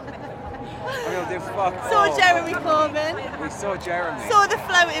 Saw Jeremy Corbyn. We saw Jeremy. Saw the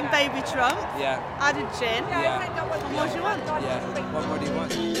floating baby Trump. Yeah. Had a gin. Yeah. What do you want? Yeah. What more do you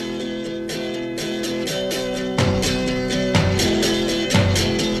want?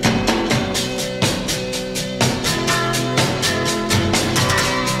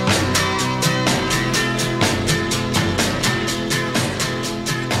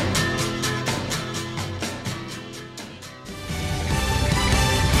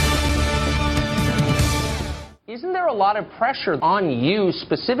 Isn't there a lot of pressure on you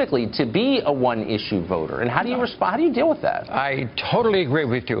specifically to be a one-issue voter? And how do you respond? How do you deal with that? I totally agree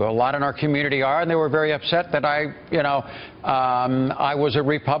with you. A lot in our community are, and they were very upset that I was a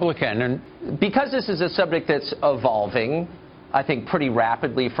Republican. And because this is a subject that's evolving, I think, pretty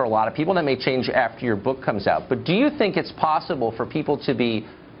rapidly for a lot of people, and that may change after your book comes out. But do you think it's possible for people to be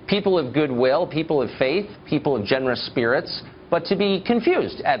people of goodwill, people of faith, people of generous spirits, but to be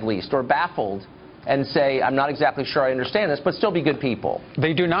confused, at least, or baffled, and say, I'm not exactly sure I understand this, but still be good people?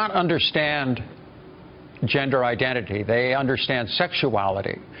 They do not understand gender identity. They understand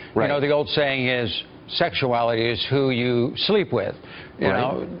sexuality. Right. You know, the old saying is, sexuality is who you sleep with. You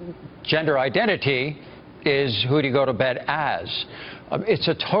know, gender identity is who do you go to bed as. It's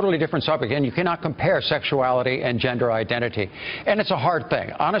a totally different subject, and you cannot compare sexuality and gender identity. And it's a hard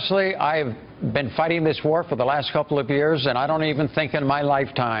thing. Honestly, I've been fighting this war for the last couple of years, and I don't even think in my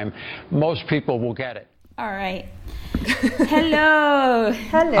lifetime most people will get it. All right. Hello.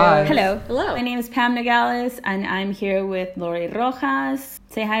 Hello. Hi. Hello. My name is Pam Nogales, and I'm here with Lori Rojas.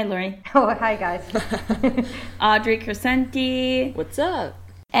 Say hi, Lori. Oh, hi, guys. Audrey Crescenti. What's up?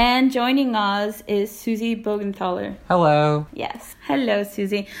 And joining us is Susie Bogenthaler. Hello. Yes. Hello,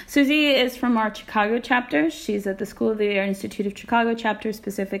 Susie. Susie is from our Chicago chapter. She's at the School of the Air Institute of Chicago chapter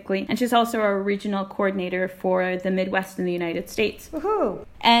specifically. And she's also our regional coordinator for the Midwest in the United States. Woohoo!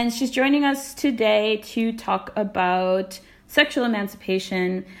 And she's joining us today to talk about sexual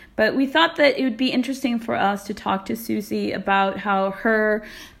emancipation, but we thought that it would be interesting for us to talk to Susie about how her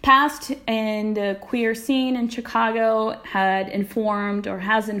past in the queer scene in Chicago had informed or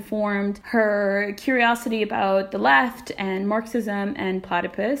has informed her curiosity about the left and Marxism and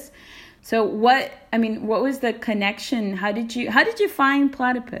platypus. So what was the connection? How did you find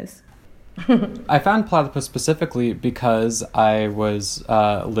platypus? I found platypus specifically because I was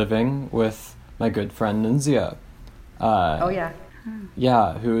living with my good friend Nunzia. Oh, yeah.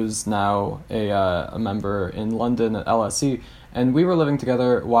 Yeah, who is now a member in London at LSE. And we were living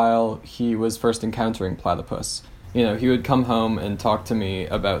together while he was first encountering platypus. You know, he would come home and talk to me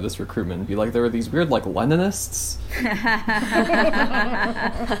about this recruitment and be like, there were these weird, like, Leninists.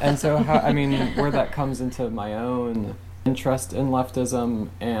 And so, where that comes into my own interest in leftism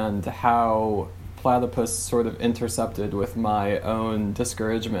and how platypus sort of intercepted with my own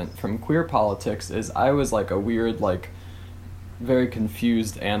discouragement from queer politics is I was like a weird, like, very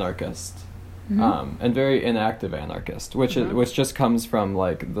confused anarchist, and very inactive anarchist, which which just comes from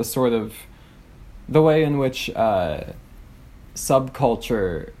like the sort of the way in which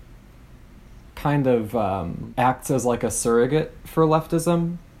subculture kind of acts as like a surrogate for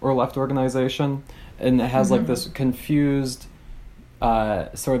leftism or left organization, and it has like this confused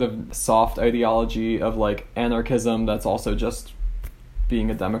sort of soft ideology of like anarchism that's also just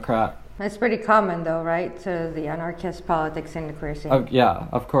being a Democrat. It's pretty common though, right? To the anarchist politics in the queer scene. Oh, yeah,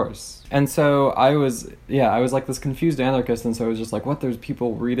 of course. And so I was like this confused anarchist, and so I was just like, what, there's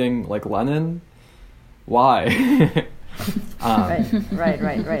people reading like Lenin? Why? Right.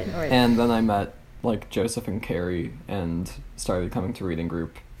 And then I met like Joseph and Carrie and started coming to reading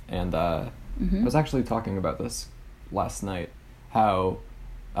group, and I was actually talking about this last night, how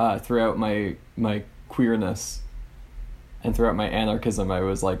throughout my queerness and throughout my anarchism, I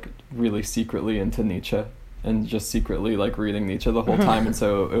was like really secretly into Nietzsche and just secretly like reading Nietzsche the whole time. And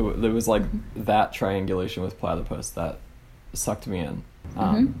so it was like that triangulation with platypus that sucked me in.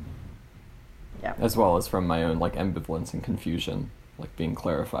 As well as from my own like ambivalence and confusion, like being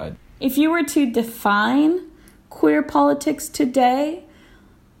clarified. If you were to define queer politics today,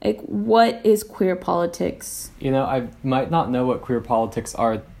 Like, what is queer politics? You know, I might not know what queer politics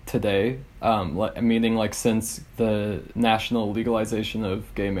are today, meaning like since the national legalization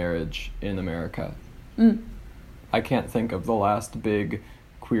of gay marriage in America. I can't think of the last big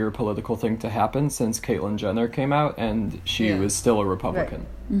queer political thing to happen since Caitlyn Jenner came out and she was still a Republican.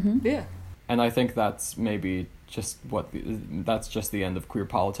 Right. Yeah. And I think that's maybe just that's just the end of queer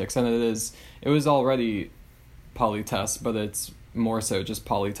politics. And it was already politesse, but it's more so just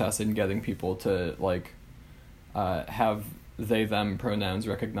politesse in getting people to like have they them pronouns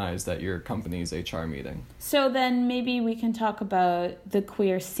recognized at your company's HR meeting. So then maybe we can talk about the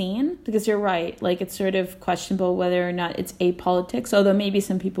queer scene, because you're right, like it's sort of questionable whether or not it's apolitics, although maybe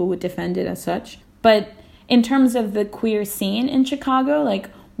some people would defend it as such. But in terms of the queer scene in Chicago, like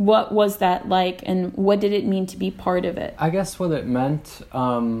what was that like and what did it mean to be part of it? I guess what it meant,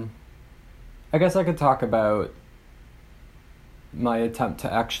 I guess I could talk about my attempt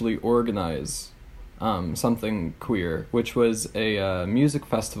to actually organize something queer, which was a music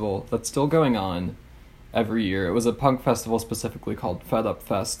festival that's still going on every year. It was a punk festival specifically called Fed Up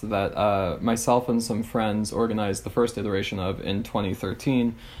Fest that myself and some friends organized the first iteration of in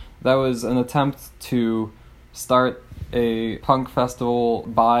 2013. That was an attempt to start a punk festival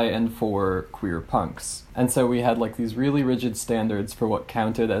by and for queer punks. And so we had like these really rigid standards for what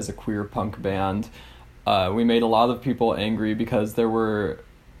counted as a queer punk band. We made a lot of people angry because there were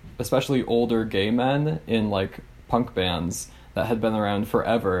especially older gay men in like punk bands that had been around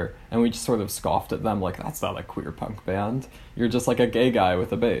forever, and we just sort of scoffed at them like, that's not a queer punk band, you're just like a gay guy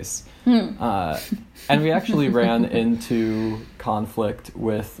with a bass. And we actually ran into conflict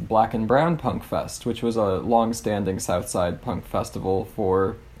with Black and Brown Punk Fest, which was a long-standing Southside punk festival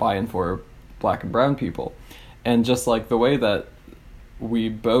by and for Black and Brown people. And just like the way that we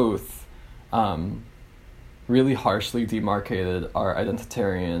both really harshly demarcated our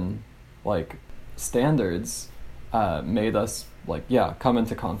identitarian like standards made us like come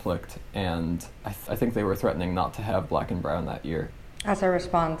into conflict, and I think they were threatening not to have Black and Brown that year as a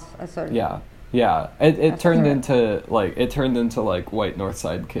response. It turned into like white North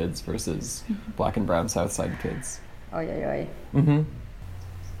Side kids versus Black and Brown South Side kids.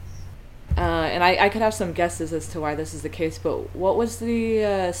 And I could have some guesses as to why this is the case, but what was the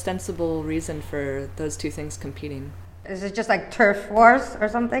ostensible reason for those two things competing? Is it just like turf wars or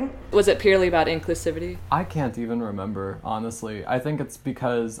something? Was it purely about inclusivity? I can't even remember, honestly. I think it's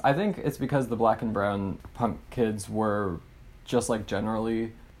because the Black and Brown punk kids were just like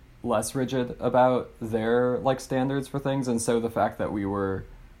generally less rigid about their like standards for things, and so the fact that we were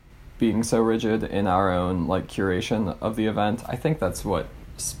being so rigid in our own like curation of the event, I think that's what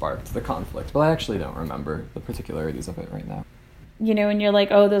sparked the conflict. But I actually don't remember the particularities of it right now. You know, and you're like,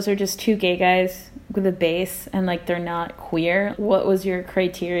 oh, those are just two gay guys with a bass and like they're not queer. What was your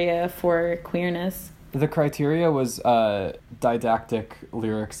criteria for queerness? The criteria was didactic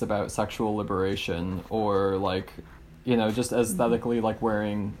lyrics about sexual liberation, or like, you know, just aesthetically like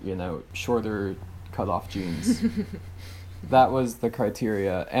wearing, you know, shorter cut off jeans. That was the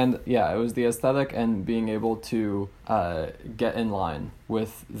criteria. And yeah, it was the aesthetic and being able to get in line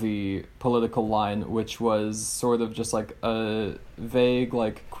with the political line, which was sort of just like a vague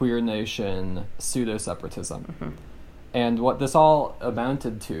like queer nation pseudo-separatism. And what this all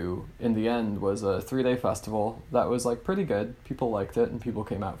amounted to in the end was a 3-day festival that was like pretty good. People liked it and people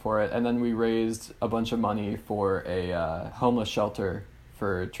came out for it. And then we raised a bunch of money for a homeless shelter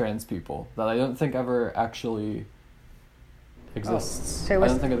for trans people that I don't think ever actually exists. So I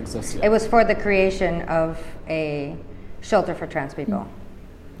don't think it exists yet. It was for the creation of a shelter for trans people.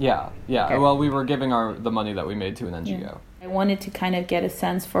 Yeah. Okay. Well, we were giving the money that we made to an NGO. Yeah. I wanted to kind of get a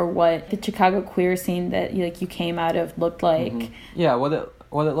sense for what the Chicago queer scene that you came out of looked like. Yeah, what it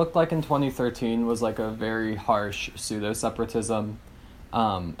looked like in 2013 was like a very harsh pseudo-separatism.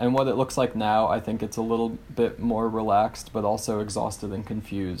 And what it looks like now, I think it's a little bit more relaxed, but also exhausted and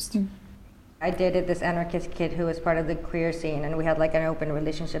confused. I dated this anarchist kid who was part of the queer scene, and we had like an open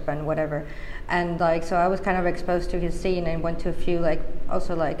relationship and whatever. And like, so I was kind of exposed to his scene and went to a few like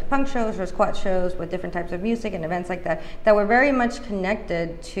also like punk shows or squat shows with different types of music and events like that were very much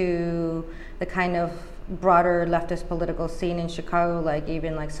connected to the kind of broader leftist political scene in Chicago, like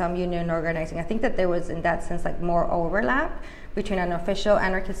even like some union organizing. I think that there was in that sense like more overlap between an official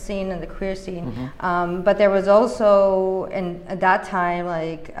anarchist scene and the queer scene. But there was also at that time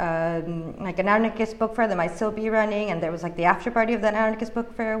like an anarchist book fair that might still be running, and there was like the after party of that anarchist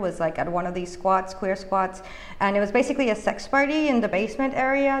book fair was like at one of these squats, queer squats, and it was basically a sex party in the basement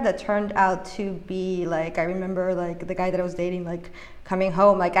area that turned out to be like, I remember like the guy that I was dating like coming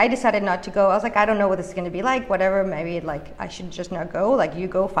home, like I decided not to go. I was like, I don't know what this is going to be like, whatever, maybe like I should just not go, like you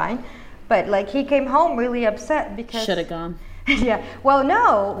go, fine. But like he came home really upset because should have gone. Yeah, well,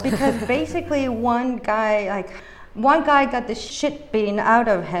 no, because basically one guy got the shit beaten out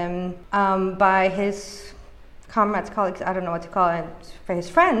of him by his comrades, colleagues, I don't know what to call it, for his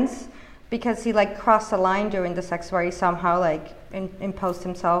friends, because he like crossed the line during the sex where he somehow like imposed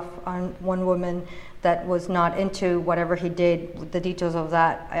himself on one woman that was not into whatever he did. The details of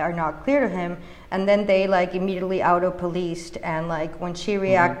that are not clear to him. And then they like immediately auto-policed, and like when she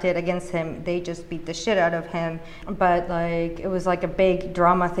reacted against him, they just beat the shit out of him. But like it was like a big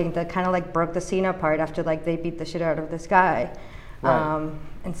drama thing that kind of like broke the scene apart after like they beat the shit out of this guy. Right.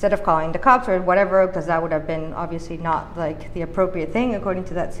 Instead of calling the cops or whatever, because that would have been obviously not like the appropriate thing according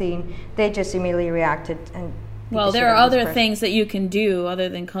to that scene, they just immediately reacted and well, there are other things that you can do other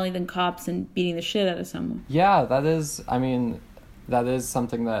than calling the cops and beating the shit out of someone. Yeah, that is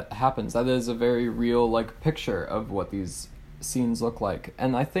something that happens. That is a very real like picture of what these scenes look like.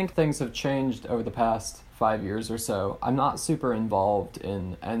 And I think things have changed over the past 5 years or so. I'm not super involved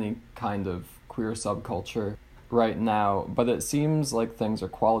in any kind of queer subculture right now, but it seems like things are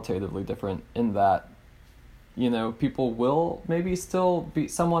qualitatively different in that, you know, people will maybe still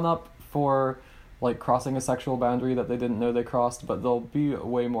beat someone up for like crossing a sexual boundary that they didn't know they crossed, but they'll be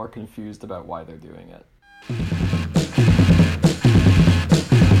way more confused about why they're doing it.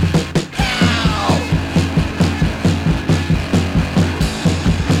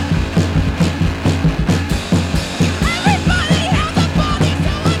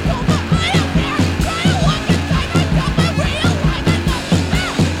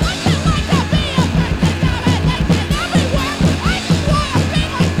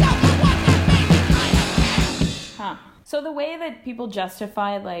 So the way that people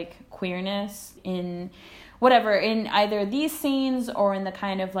justify like queerness in whatever, in either these scenes or in the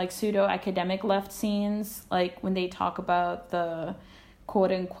kind of like pseudo academic left scenes, like when they talk about the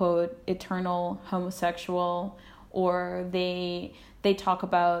quote unquote eternal homosexual, or they talk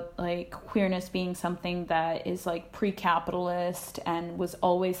about like queerness being something that is like pre-capitalist and was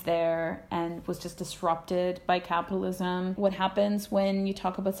always there and was just disrupted by capitalism. What happens when you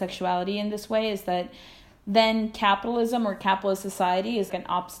talk about sexuality in this way is that then capitalism or capitalist society is an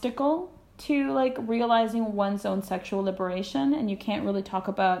obstacle to like realizing one's own sexual liberation, and you can't really talk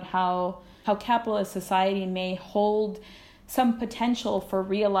about how capitalist society may hold some potential for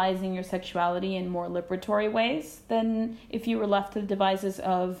realizing your sexuality in more liberatory ways than if you were left to the devices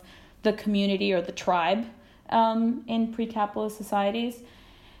of the community or the tribe in pre-capitalist societies.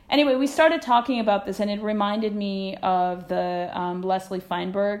 Anyway, we started talking about this, and it reminded me of the Leslie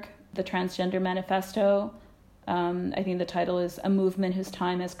Feinberg, the Transgender Manifesto. I think the title is A Movement Whose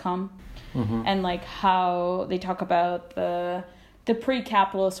Time Has Come. Mm-hmm. And like how they talk about the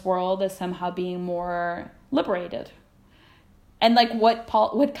pre-capitalist world as somehow being more liberated. And like what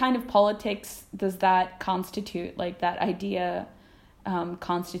kind of politics does that constitute? Like that idea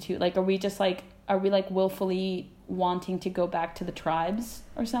constitute? Like are we willfully wanting to go back to the tribes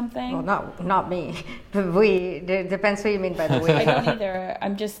or something? Well, not me. It depends what you mean by the we. I don't either.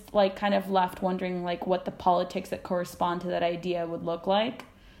 I'm just like kind of left wondering like what the politics that correspond to that idea would look like.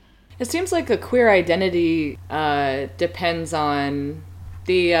 It seems like a queer identity depends on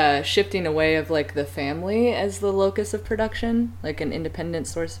the shifting away of like the family as the locus of production, like an independent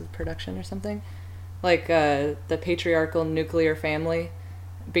source of production or something. Like the patriarchal nuclear family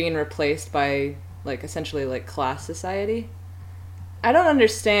being replaced by like essentially like class society. I don't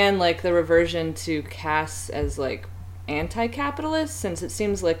understand like the reversion to castes as like anti-capitalist, since it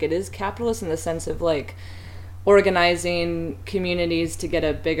seems like it is capitalist in the sense of like organizing communities to get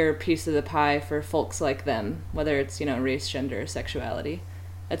a bigger piece of the pie for folks like them, whether it's, you know, race, gender, or sexuality.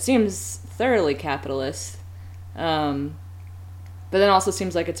 It seems thoroughly capitalist, but then also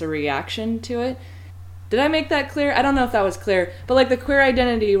seems like it's a reaction to it. Did I make that clear? I don't know if that was clear, but like the queer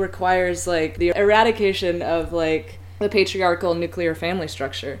identity requires like the eradication of like the patriarchal nuclear family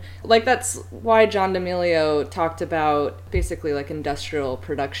structure. Like that's why John D'Amelio talked about basically like industrial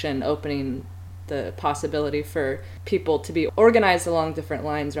production opening the possibility for people to be organized along different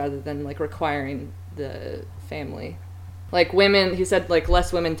lines rather than like requiring the family. Like women, he said like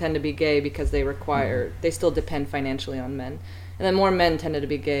less women tend to be gay because they still depend financially on men. And then more men tended to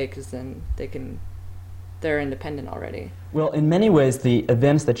be gay because then they're independent already. Well, in many ways, the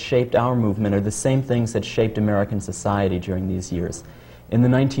events that shaped our movement are the same things that shaped American society during these years. In the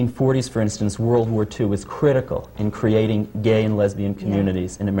 1940s, for instance, World War II was critical in creating gay and lesbian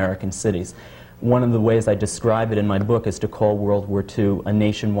communities in American cities. One of the ways I describe it in my book is to call World War II a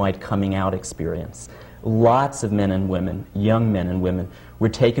nationwide coming out experience. lots of men and women, young men and women, were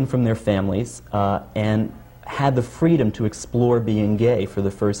taken from their families and had the freedom to explore being gay for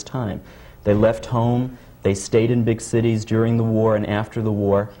the first time. They left home, they stayed in big cities during the war and after the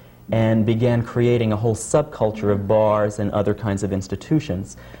war, and began creating a whole subculture of bars and other kinds of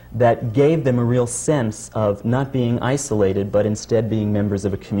institutions that gave them a real sense of not being isolated, but instead being members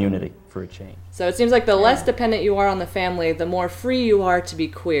of a community for a change. So it seems like the less dependent you are on the family, the more free you are to be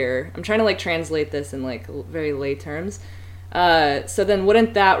queer. I'm trying to like translate this in like very lay terms. So then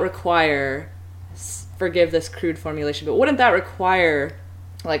wouldn't that require, forgive this crude formulation, but wouldn't that require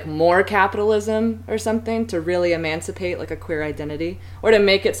like more capitalism or something to really emancipate like a queer identity, or to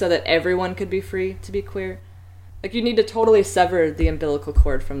make it so that everyone could be free to be queer? Like you need to totally sever the umbilical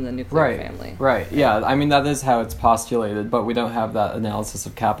cord from the nuclear family. Right, yeah. I mean, that is how it's postulated, but we don't have that analysis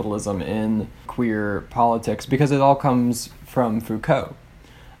of capitalism in queer politics because it all comes from Foucault.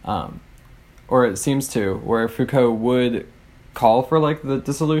 Or it seems to, where Foucault would call for like the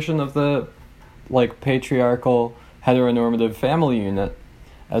dissolution of the like patriarchal heteronormative family unit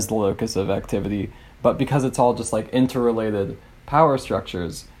as the locus of activity, but because it's all just like interrelated power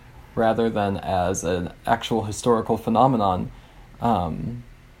structures rather than as an actual historical phenomenon,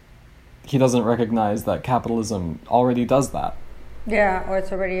 he doesn't recognize that capitalism already does that. Yeah, or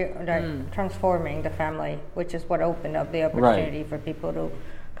it's already transforming the family, which is what opened up the opportunity for people to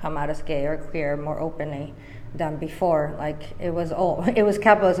come out as gay or queer more openly than before. Like it was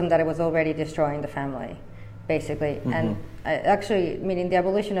capitalism that it was already destroying the family, basically. Mm-hmm. And actually, meaning the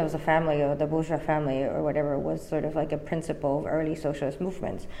abolition of the family or the bourgeois family or whatever was sort of like a principle of early socialist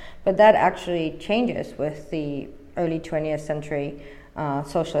movements. But that actually changes with the early 20th century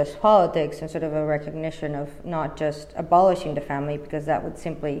socialist politics and sort of a recognition of not just abolishing the family, because that would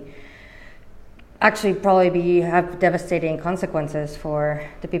simply actually probably have devastating consequences for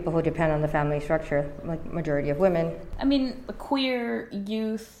the people who depend on the family structure, like majority of women. I mean, queer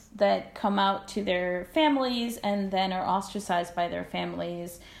youth that come out to their families and then are ostracized by their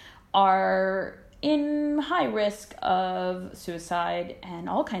families are in high risk of suicide and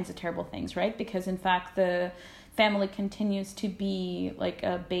all kinds of terrible things, right? Because in fact, the family continues to be like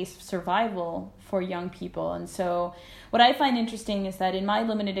a base of survival for young people. And so what I find interesting is that in my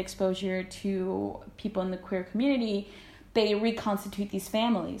limited exposure to people in the queer community, they reconstitute these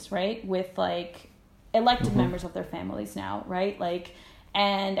families, right? With like elected members of their families now, right? Like,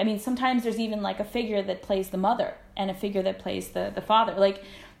 and I mean, sometimes there's even like a figure that plays the mother and a figure that plays the father. Like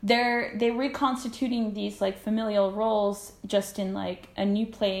they're reconstituting these like familial roles just in like a new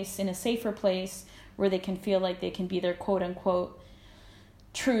place, in a safer place, where they can feel like they can be their quote-unquote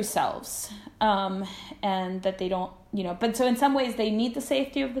true selves, and that they don't, but so in some ways they need the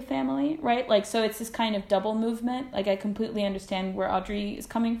safety of the family, right? Like, so it's this kind of double movement. Like, I completely understand where Audrey is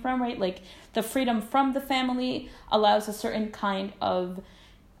coming from, right? Like, the freedom from the family allows a certain kind of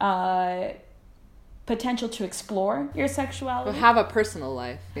potential to explore your sexuality. Or have a personal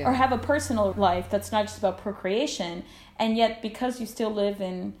life. Yeah. Or have a personal life that's not just about procreation, and yet because you still live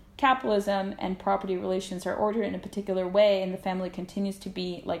in capitalism and property relations are ordered in a particular way and the family continues to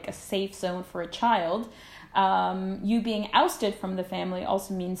be like a safe zone for a child, you being ousted from the family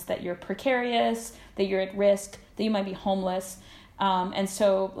also means that you're precarious, that you're at risk, that you might be homeless. And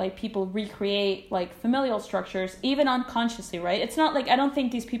so like people recreate like familial structures even unconsciously, right? It's not like, I don't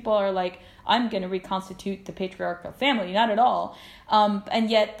think these people are like, I'm going to reconstitute the patriarchal family, not at all. And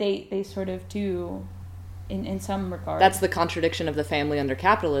yet they sort of do in some regard. That's the contradiction of the family under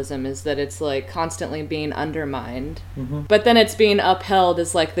capitalism, is that it's like constantly being undermined, but then it's being upheld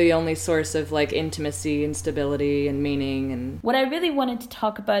as like the only source of like intimacy and stability and meaning. And what I really wanted to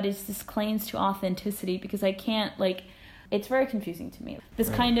talk about is this claims to authenticity, because I can't like, it's very confusing to me. This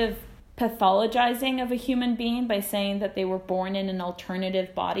kind of pathologizing of a human being by saying that they were born in an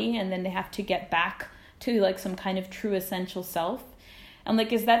alternative body and then they have to get back to like some kind of true essential self. And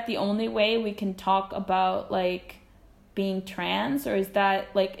like, is that the only way we can talk about like being trans, or is that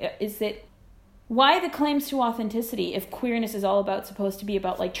like, is it, why the claims to authenticity if queerness is all about, supposed to be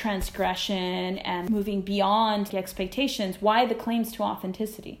about like transgression and moving beyond the expectations? Why the claims to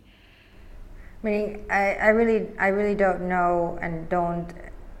authenticity? Meaning, I really don't know and don't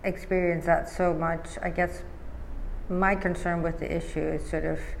experience that so much. I guess my concern with the issue is sort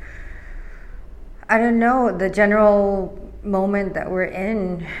of, I don't know, the general moment that we're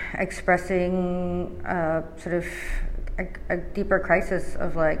in, expressing sort of a deeper crisis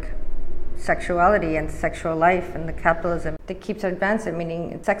of like sexuality and sexual life and the capitalism that keeps advancing,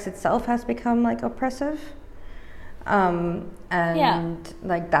 meaning sex itself has become like oppressive. Like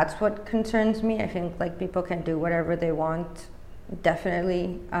that's what concerns me. I think like people can do whatever they want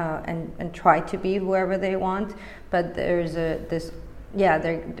definitely, and try to be whoever they want. But there's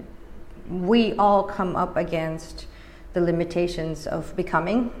we all come up against the limitations of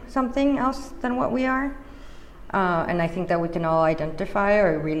becoming something else than what we are. And I think that we can all identify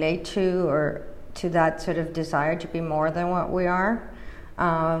or relate to that sort of desire to be more than what we are.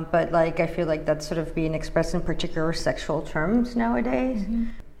 But like, I feel like that's sort of being expressed in particular sexual terms nowadays. Mm-hmm.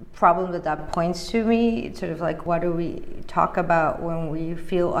 Problem that points to me, it's sort of like, what do we talk about when we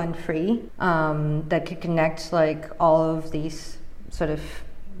feel unfree? That could connect like all of these sort of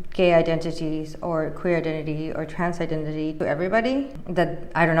gay identities or queer identity or trans identity to everybody.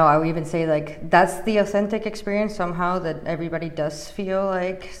 That, I don't know, I would even say like that's the authentic experience somehow, that everybody does feel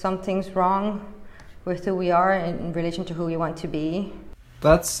like something's wrong with who we are in relation to who we want to be.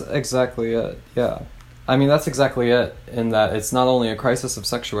 That's exactly it, yeah. I mean, that's exactly it, in that it's not only a crisis of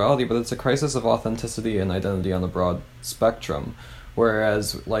sexuality, but it's a crisis of authenticity and identity on a broad spectrum.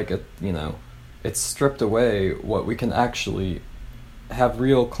 Whereas, like, it's stripped away what we can actually have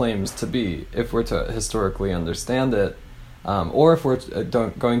real claims to be, if we're to historically understand it, or if we're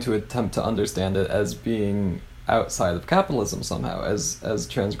going to attempt to understand it as being outside of capitalism somehow, as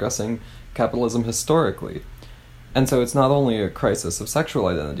transgressing capitalism historically. And so it's not only a crisis of sexual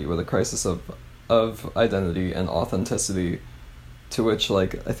identity, but a crisis of identity and authenticity, to which,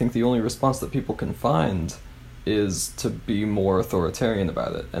 like, I think the only response that people can find is to be more authoritarian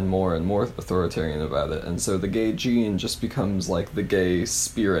about it, and more authoritarian about it. And so the gay gene just becomes like the gay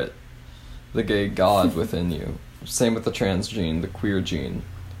spirit, the gay god within you. Same with the trans gene, the queer gene.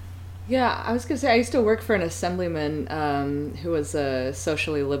 Yeah, I was going to say, I used to work for an assemblyman who was a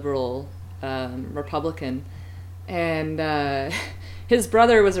socially liberal Republican, and his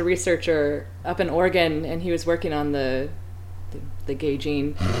brother was a researcher up in Oregon, and he was working on the gay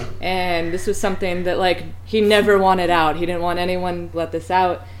gene, and this was something that, like, he never wanted out. He didn't want anyone to let this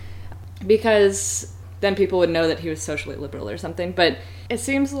out, because then people would know that he was socially liberal or something. But it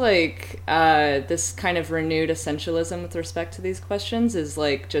seems like this kind of renewed essentialism with respect to these questions is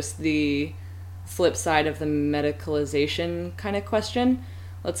like just the flip side of the medicalization kind of question.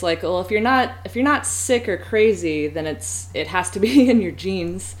 It's like, well, if you're not sick or crazy, then it has to be in your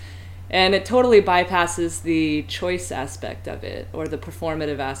genes. And it totally bypasses the choice aspect of it, or the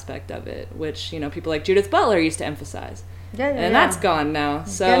performative aspect of it, which, people like Judith Butler used to emphasize. And that's gone now.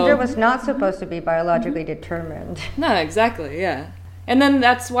 So gender was not supposed to be biologically determined. No, exactly, yeah. And then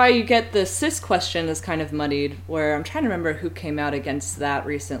that's why you get the cis question is kind of muddied, where I'm trying to remember who came out against that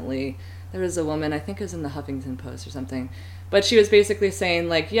recently. There was a woman, I think it was in the Huffington Post or something, but she was basically saying,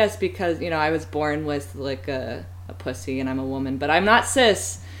 like, yes, because, I was born with, like, a pussy and I'm a woman, but I'm not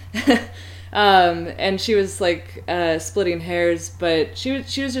cis. And she was like splitting hairs, but she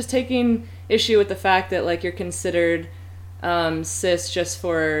was just taking issue with the fact that, like, you're considered cis just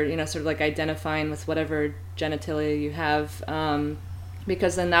for sort of like identifying with whatever genitalia you have,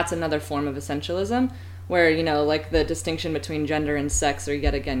 because then that's another form of essentialism where like the distinction between gender and sex are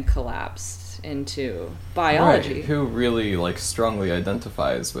yet again collapsed into biology. Right. Who really, like, strongly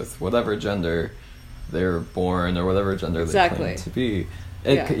identifies with whatever gender they're born or whatever gender they claim to be.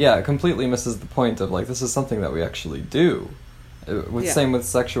 It completely misses the point of, like, this is something that we actually do. Same with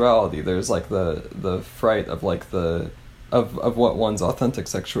sexuality. There's, like, the fright of, like, of what one's authentic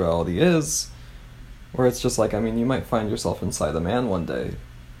sexuality is, where it's just like, I mean, you might find yourself inside a man one day,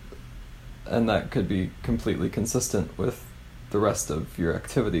 and that could be completely consistent with the rest of your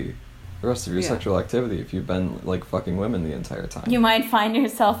activity, the rest of your sexual activity, if you've been, like, fucking women the entire time. You might find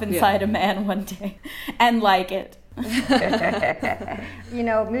yourself inside a man one day and like it.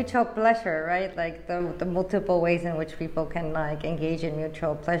 Mutual pleasure, right? Like the multiple ways in which people can, like, engage in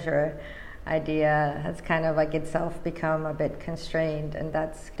mutual pleasure idea has kind of, like, itself become a bit constrained, and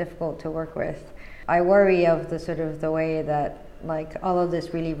that's difficult to work with. I worry of the sort of the way that, like, all of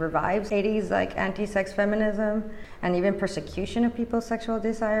this really revives 80s, like, anti-sex feminism and even persecution of people's sexual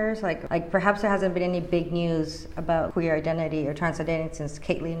desires. Like perhaps there hasn't been any big news about queer identity or trans identity since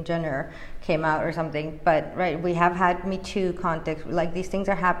Caitlyn Jenner came out or something. But, right, we have had Me Too context. Like, these things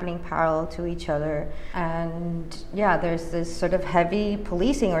are happening parallel to each other. And, there's this sort of heavy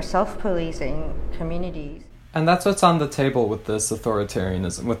policing or self-policing communities. And that's what's on the table with this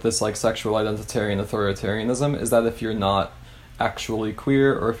authoritarianism, with this, like, sexual identitarian authoritarianism, is that if you're not actually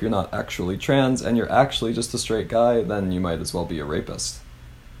queer, or if you're not actually trans, and you're actually just a straight guy, then you might as well be a rapist.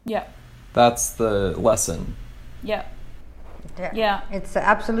 Yeah. That's the lesson. Yeah. Yeah. It's the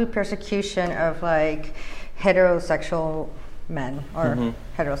absolute persecution of, like, heterosexual men, or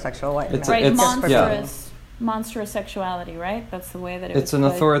heterosexual white men. Right, monstrous. monstrous sexuality, right? That's the way that it's an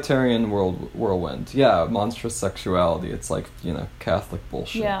authoritarian whirlwind. Yeah, monstrous sexuality. It's like, Catholic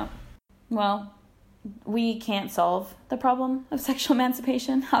bullshit. Yeah. Well, we can't solve the problem of sexual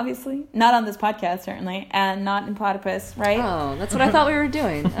emancipation, obviously. Not on this podcast, certainly, and not in Platypus, right? Oh, that's what I thought we were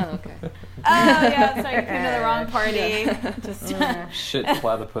doing. Oh, okay. Oh, yeah, sorry, you came to the wrong party. Just Shit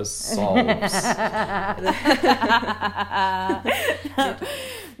Platypus solves.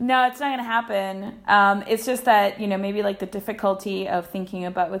 No, it's not going to happen. It's just that, maybe like the difficulty of thinking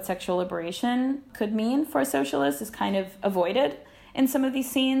about what sexual liberation could mean for socialists is kind of avoided in some of these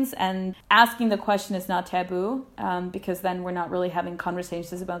scenes, and asking the question is not taboo, because then we're not really having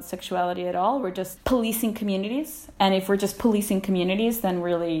conversations about sexuality at all. We're just policing communities, and if we're just policing communities, then we're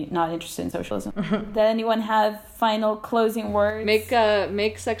really not interested in socialism. Does anyone have final closing words?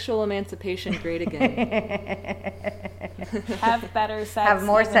 Make sexual emancipation great again. Have better sex. Have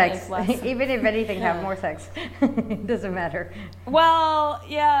more even sex. if less. Even if anything, have more sex. It doesn't matter. Well,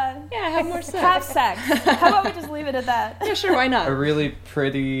 yeah. Yeah, have more sex. Have sex. How about we just leave it at that? Yeah, sure, why not? A really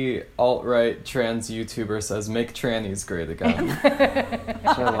pretty alt-right trans YouTuber says, "Make trannies great again."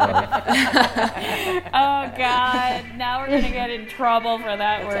 Oh God! Now we're gonna get in trouble for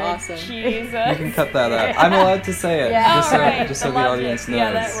that word. Awesome. Jesus. You can cut that out. I'm allowed to say it. Yeah. Just so, All right. just so the Logic. audience knows.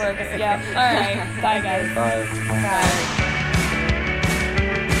 Yeah, that works. Yeah. All right. Bye, guys. Bye. Bye.